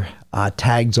anti-deer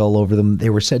tags all over them.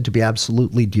 They were said to be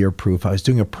absolutely deer-proof. I was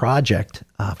doing a project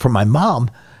for my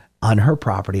mom on her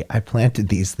property. I planted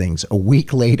these things. A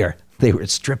week later, they were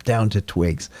stripped down to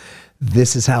twigs.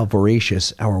 This is how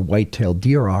voracious our white-tailed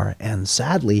deer are. And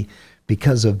sadly,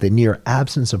 because of the near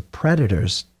absence of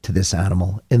predators to this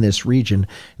animal in this region,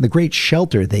 the great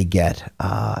shelter they get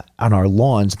on our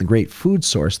lawns, the great food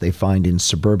source they find in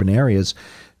suburban areas,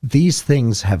 these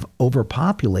things have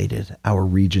overpopulated our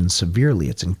region severely.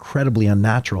 It's incredibly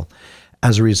unnatural.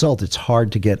 As a result, it's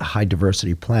hard to get high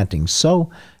diversity planting. So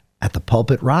at the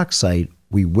Pulpit Rock site,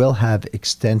 we will have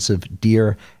extensive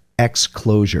deer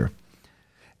exclosure.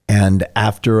 And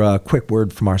after a quick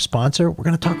word from our sponsor, we're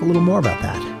going to talk a little more about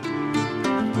that.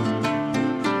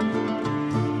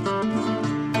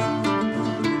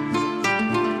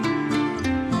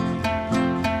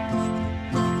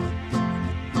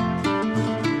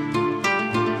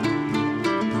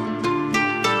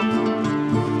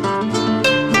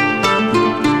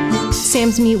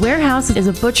 Sam's Meat Warehouse is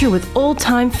a butcher with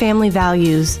old-time family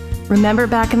values. Remember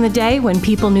back in the day when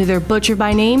people knew their butcher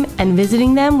by name and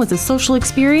visiting them was a social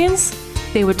experience?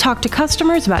 They would talk to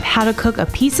customers about how to cook a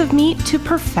piece of meat to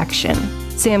perfection.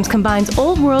 Sam's combines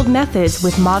old-world methods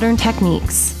with modern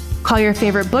techniques. Call your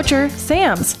favorite butcher,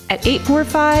 Sam's, at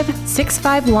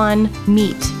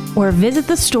 845-651-MEAT, or visit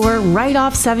the store right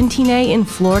off 17A in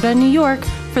Florida, New York,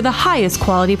 for the highest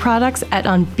quality products at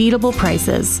unbeatable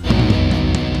prices.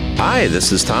 Hi,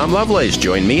 this is Tom Lovelace.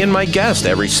 Join me and my guest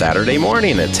every Saturday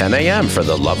morning at 10 a.m. for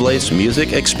the Lovelace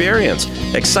Music Experience.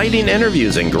 Exciting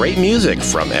interviews and great music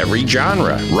from every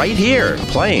genre, right here,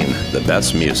 playing the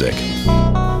best music.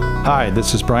 Hi,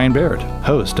 this is Brian Baird,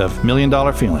 host of $1 Million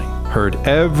Feeling, heard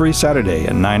every Saturday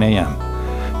at 9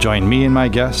 a.m. Join me and my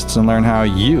guests and learn how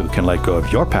you can let go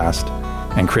of your past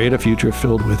and create a future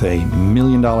filled with a $1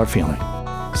 million feeling.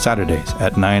 Saturdays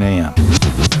at 9 a.m.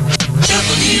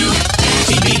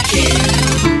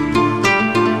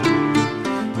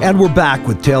 And we're back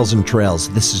with Tales and Trails.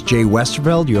 This is Jay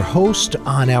Westerveld, your host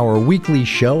on our weekly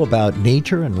show about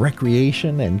nature and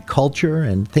recreation and culture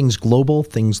and things global,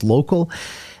 things local.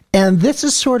 And this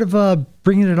is sort of a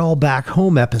bringing it all back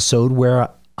home episode where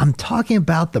I'm talking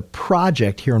about the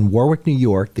project here in Warwick, New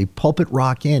York, the Pulpit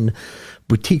Rock Inn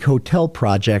boutique hotel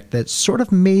project that sort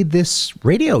of made this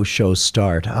radio show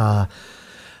start.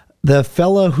 The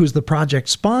fellow who's the project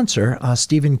sponsor,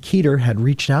 Stephen Keeter, had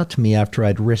reached out to me after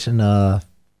I'd written a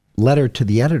letter to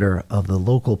the editor of the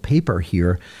local paper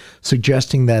here,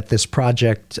 suggesting that this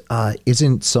project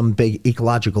isn't some big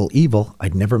ecological evil.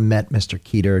 I'd never met Mr.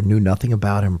 Keeter, knew nothing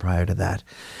about him prior to that.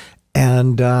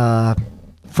 And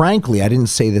frankly, I didn't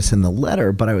say this in the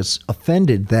letter, but I was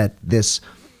offended that this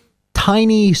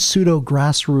tiny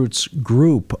pseudo-grassroots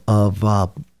group of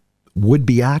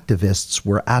would-be activists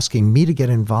were asking me to get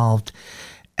involved.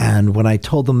 And when I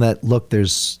told them that, look,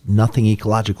 there's nothing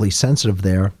ecologically sensitive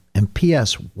there, and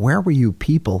P.S., where were you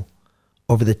people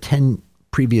over the 10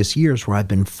 previous years where I've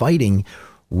been fighting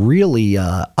really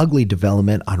ugly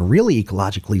development on really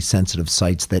ecologically sensitive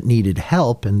sites that needed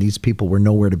help, and these people were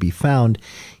nowhere to be found,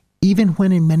 even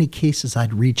when in many cases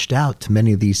I'd reached out to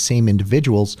many of these same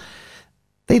individuals.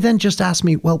 They then just asked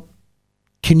me, well,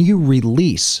 can you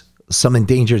release some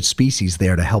endangered species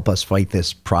there to help us fight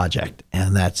this project?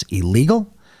 And that's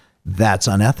illegal. That's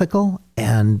unethical.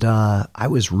 And I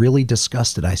was really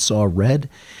disgusted. I saw red.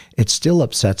 It still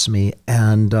upsets me.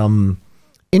 And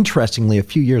interestingly, a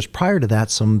few years prior to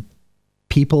that, some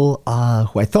people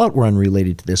who I thought were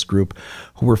unrelated to this group,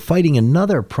 who were fighting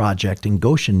another project in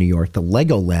Goshen, New York, the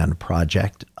Legoland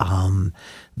project,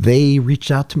 they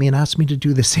reached out to me and asked me to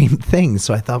do the same thing.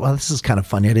 So I thought, well, this is kind of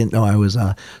funny. I didn't know I was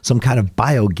some kind of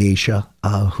bio geisha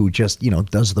who just,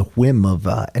 does the whim of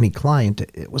any client.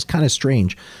 It was kind of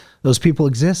strange. Those people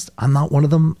exist. I'm not one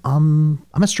of them. I'm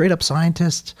a straight up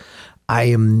scientist. I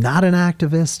am not an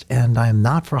activist, and I am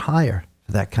not for hire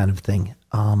for that kind of thing.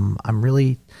 I'm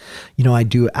really, I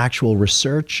do actual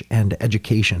research and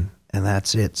education, and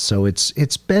that's it. So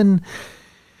it's been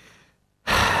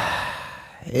a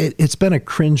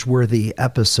cringeworthy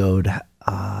episode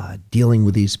dealing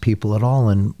with these people at all.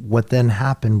 And what then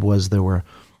happened was there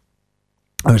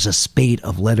was a spate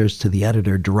of letters to the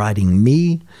editor deriding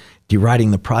me,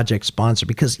 deriding the project sponsor,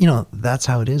 because, that's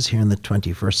how it is here in the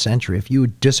 21st century. If you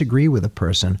disagree with a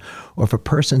person, or if a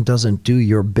person doesn't do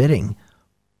your bidding,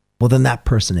 well, then that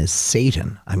person is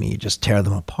Satan. I mean, you just tear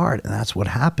them apart, and that's what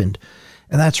happened.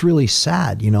 And that's really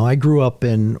sad. I grew up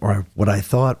in, or what I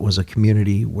thought was a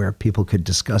community where people could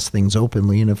discuss things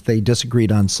openly. And if they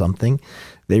disagreed on something,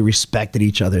 they respected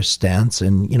each other's stance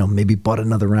and, maybe bought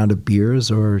another round of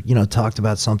beers or, talked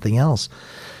about something else.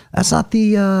 That's not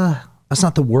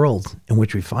the world in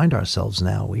which we find ourselves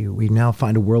now. We now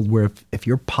find a world where if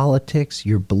your politics,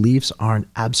 your beliefs aren't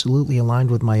absolutely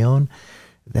aligned with my own,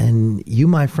 then you,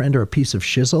 my friend, are a piece of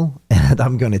shizzle, and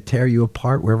I'm going to tear you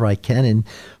apart wherever I can. And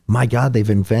my God, they've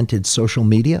invented social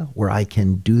media where I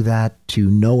can do that to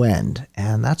no end.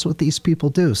 And that's what these people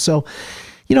do. So,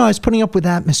 I was putting up with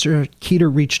that. Mr.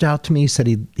 Keeter reached out to me, said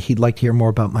he'd like to hear more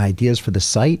about my ideas for the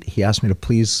site. He asked me to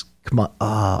please come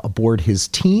aboard his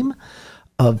team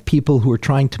of people who are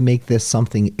trying to make this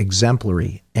something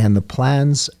exemplary. And the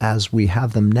plans as we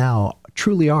have them now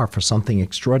truly are for something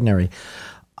extraordinary.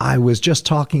 I was just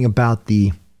talking about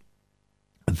the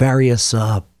various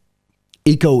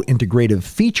eco-integrative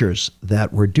features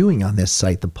that we're doing on this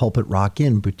site, the Pulpit Rock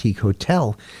Inn Boutique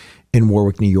Hotel in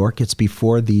Warwick, New York. It's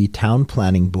before the Town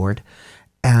Planning Board.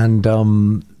 And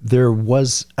there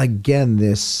was, again,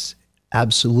 this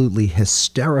absolutely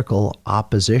hysterical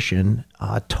opposition,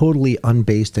 totally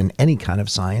unbased in any kind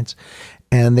of science.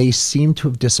 And they seem to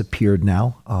have disappeared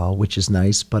now, which is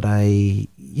nice. But I'd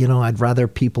rather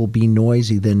people be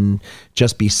noisy than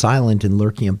just be silent and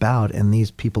lurking about. And these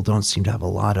people don't seem to have a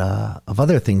lot of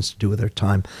other things to do with their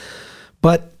time.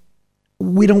 But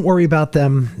we don't worry about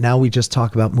them. Now we just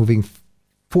talk about moving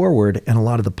forward and a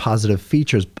lot of the positive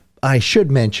features. I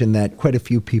should mention that quite a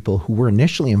few people who were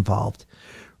initially involved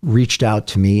reached out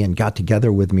to me and got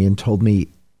together with me and told me,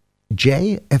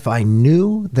 Jay, if I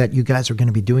knew that you guys are going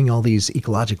to be doing all these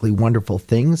ecologically wonderful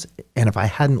things, and if I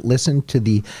hadn't listened to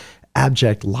the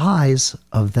abject lies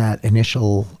of that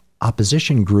initial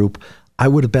opposition group, I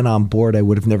would have been on board. I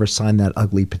would have never signed that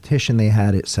ugly petition they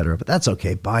had, et cetera. But that's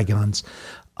okay. Bygones.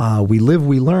 We live,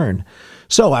 we learn.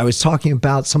 So I was talking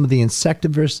about some of the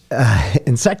insectivores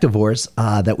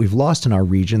that we've lost in our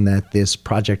region that this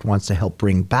project wants to help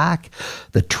bring back,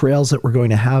 the trails that we're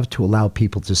going to have to allow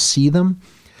people to see them.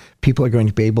 People are going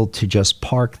to be able to just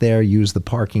park there, use the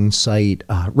parking site,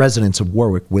 residents of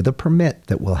Warwick with a permit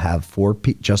that we'll have for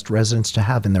just residents to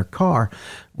have in their car.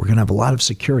 We're going to have a lot of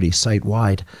security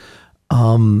site-wide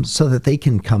so that they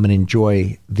can come and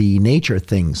enjoy the nature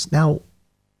things. Now,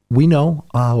 we know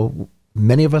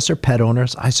many of us are pet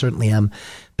owners. I certainly am.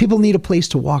 People need a place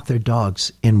to walk their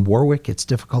dogs. In Warwick, it's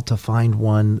difficult to find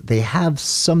one. They have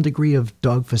some degree of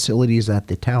dog facilities at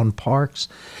the town parks.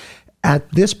 At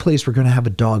this place, we're going to have a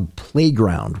dog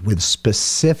playground with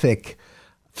specific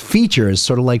features,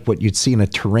 sort of like what you'd see in a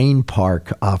terrain park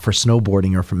for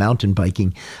snowboarding or for mountain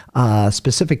biking,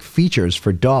 specific features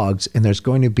for dogs. And there's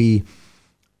going to be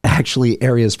actually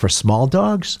areas for small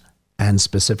dogs and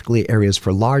specifically areas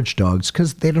for large dogs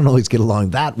because they don't always get along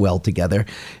that well together.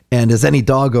 And as any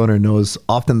dog owner knows,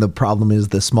 often the problem is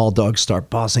the small dogs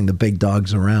start bossing the big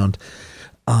dogs around.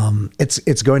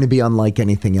 It's going to be unlike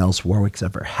anything else Warwick's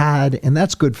ever had, and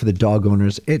that's good for the dog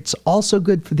owners. It's also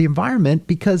good for the environment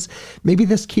because maybe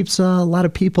this keeps a lot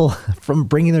of people from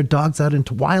bringing their dogs out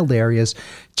into wild areas,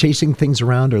 chasing things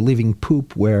around or leaving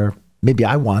poop where maybe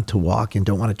I want to walk and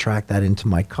don't want to track that into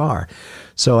my car.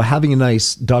 So having a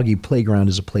nice doggy playground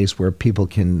is a place where people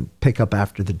can pick up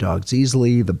after the dogs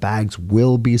easily. The bags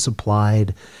will be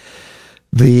supplied.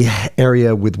 The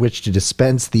area with which to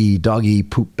dispense the doggy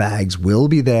poop bags will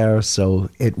be there, so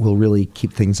it will really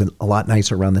keep things a lot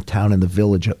nicer around the town and the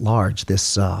village at large.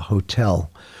 This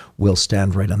hotel will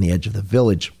stand right on the edge of the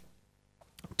village.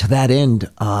 To that end,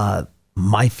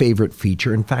 my favorite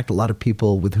feature, in fact, a lot of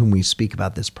people with whom we speak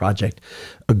about this project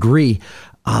agree,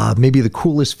 maybe the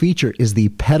coolest feature is the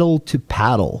pedal to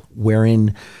paddle,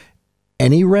 wherein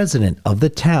any resident of the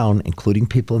town, including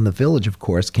people in the village, of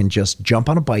course, can just jump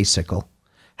on a bicycle,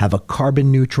 have a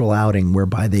carbon neutral outing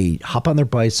whereby they hop on their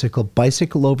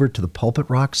bicycle over to the Pulpit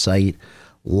Rock site,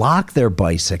 lock their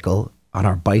bicycle on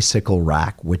our bicycle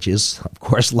rack, which is, of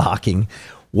course, locking,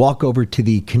 walk over to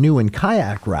the canoe and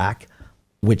kayak rack,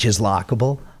 which is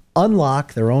lockable,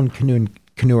 unlock their own canoe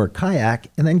or kayak,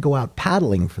 and then go out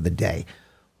paddling for the day.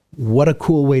 What a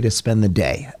cool way to spend the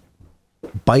day.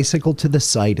 Bicycle to the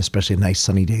site, especially a nice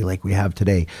sunny day like we have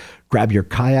today. Grab your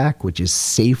kayak, which is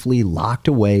safely locked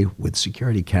away with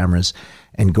security cameras,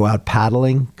 and go out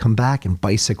paddling, come back, and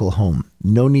bicycle home.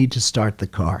 No need to start the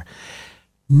car.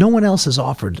 No one else has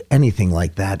offered anything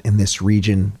like that in this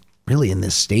region, really in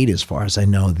this state as far as I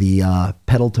know. The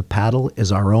pedal to paddle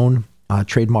is our own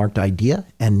trademarked idea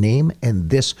and name, and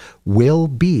this will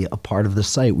be a part of the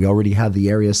site. We already have the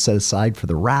area set aside for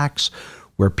the racks.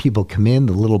 where people come in,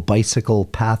 the little bicycle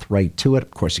path right to it. Of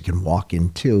course, you can walk in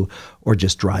too, or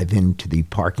just drive into the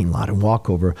parking lot and walk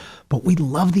over. But we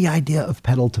love the idea of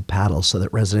pedal to paddle so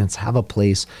that residents have a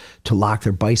place to lock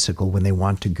their bicycle when they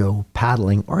want to go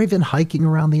paddling or even hiking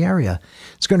around the area.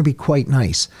 It's going to be quite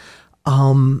nice.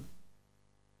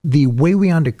 The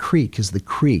Wayweonda Creek is the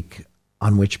creek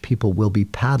on which people will be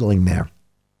paddling there.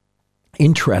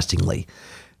 Interestingly,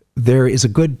 there is a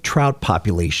good trout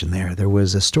population there. There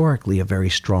was historically a very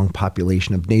strong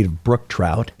population of native brook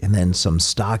trout and then some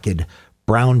stocked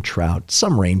brown trout,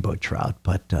 some rainbow trout,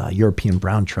 but European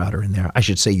brown trout are in there. I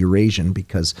should say Eurasian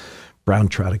because brown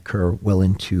trout occur well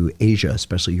into Asia,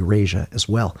 especially Eurasia as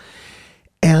well.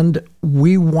 And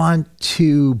we want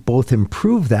to both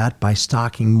improve that by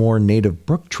stocking more native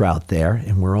brook trout there,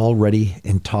 and we're already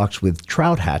in talks with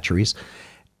trout hatcheries.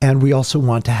 And we also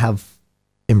want to have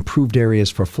improved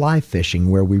areas for fly fishing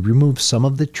where we remove some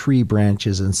of the tree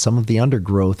branches and some of the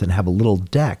undergrowth and have a little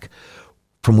deck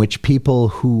from which people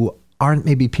who aren't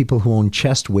maybe people who own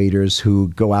chest waders who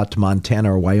go out to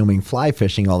Montana or Wyoming fly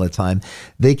fishing all the time,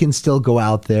 they can still go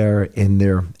out there in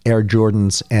their Air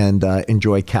Jordans and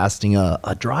enjoy casting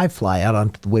a dry fly out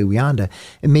onto the Wayweonda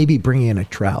and maybe bringing in a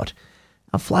trout.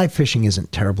 Fly fishing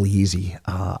isn't terribly easy.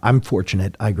 I'm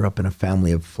fortunate. I grew up in a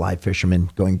family of fly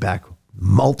fishermen going back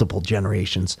multiple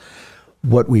generations.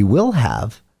 What we will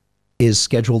have is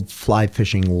scheduled fly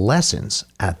fishing lessons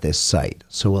at this site.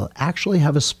 So we'll actually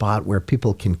have a spot where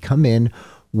people can come in,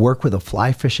 work with a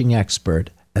fly fishing expert,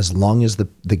 as long as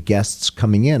the guests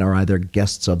coming in are either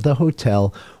guests of the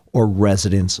hotel or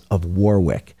residents of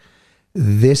Warwick.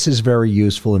 This is very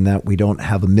useful in that we don't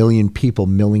have a million people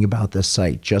milling about this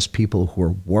site. Just people who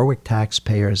are Warwick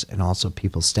taxpayers and also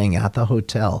people staying at the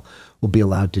hotel will be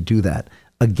allowed to do that.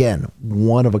 Again,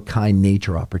 one-of-a-kind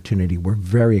nature opportunity. We're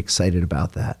very excited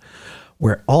about that.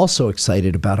 We're also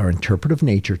excited about our interpretive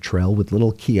nature trail with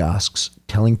little kiosks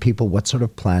telling people what sort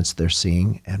of plants they're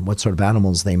seeing and what sort of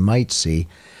animals they might see,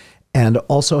 and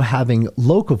also having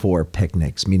locavore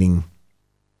picnics, meaning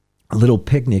little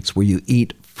picnics where you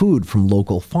eat food from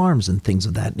local farms and things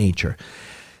of that nature.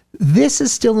 This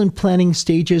is still in planning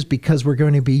stages because we're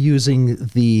going to be using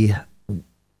the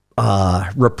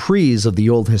reprise of the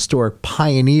old historic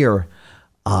Pioneer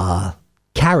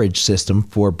carriage system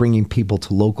for bringing people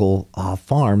to local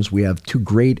farms. We have two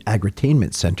great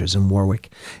agritainment centers in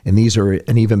Warwick, and these are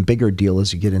an even bigger deal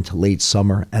as you get into late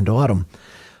summer and autumn.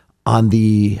 On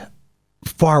the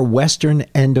far western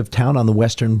end of town, on the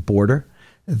western border,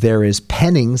 there is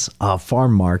Penning's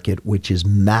Farm Market, which is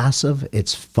massive.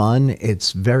 It's fun.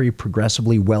 It's very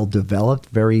progressively well developed,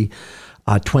 very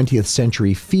 20th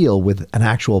century feel, with an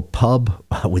actual pub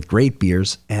with great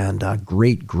beers and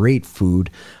great food,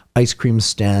 ice cream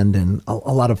stand, and a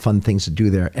lot of fun things to do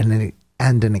there, and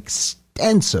an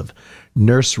extensive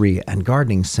nursery and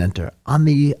gardening center. On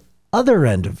the other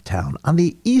end of town, on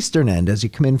the eastern end, as you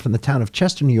come in from the town of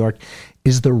Chester, New York,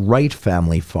 is the Wright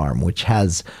Family Farm, which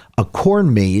has a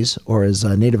corn maze, or as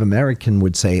a Native American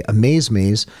would say, a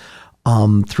maze,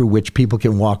 through which people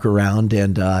can walk around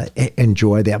and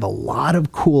enjoy. They have a lot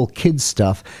of cool kids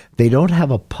stuff. They don't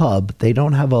have a pub. They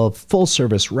don't have a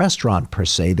full-service restaurant per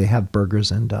se. They have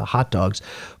burgers and hot dogs,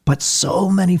 but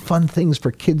so many fun things for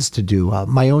kids to do.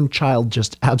 My own child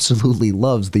just absolutely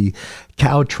loves the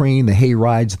cow train, the hay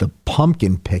rides, the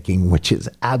pumpkin picking, which is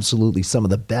absolutely some of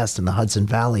the best in the Hudson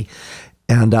Valley.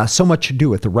 And so much to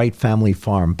do at the Wright Family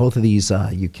Farm. Both of these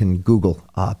you can Google,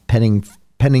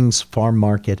 Penning's Farm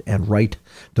Market and Wright,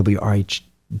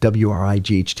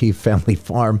 W-R-I-G-H-T Family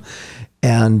Farm.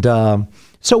 And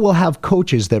so we'll have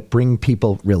coaches that bring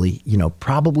people, really,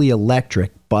 probably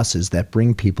electric buses that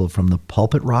bring people from the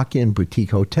Pulpit Rock Inn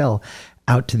Boutique Hotel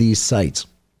out to these sites.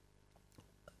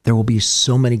 There will be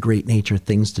so many great nature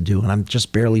things to do, and I'm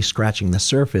just barely scratching the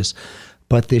surface.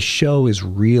 But this show is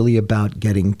really about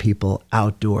getting people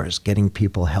outdoors, getting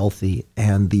people healthy,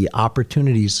 and the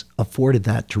opportunities afforded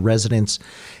that to residents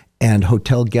and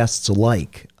hotel guests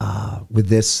alike with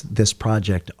this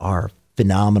project are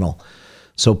phenomenal.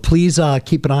 So please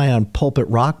keep an eye on Pulpit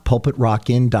Rock,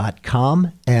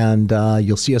 pulpitrockin.com, and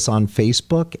you'll see us on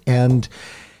Facebook. And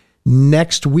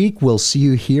next week, we'll see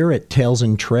you here at Tales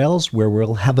and Trails, where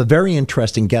we'll have a very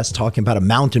interesting guest talking about a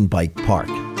mountain bike park.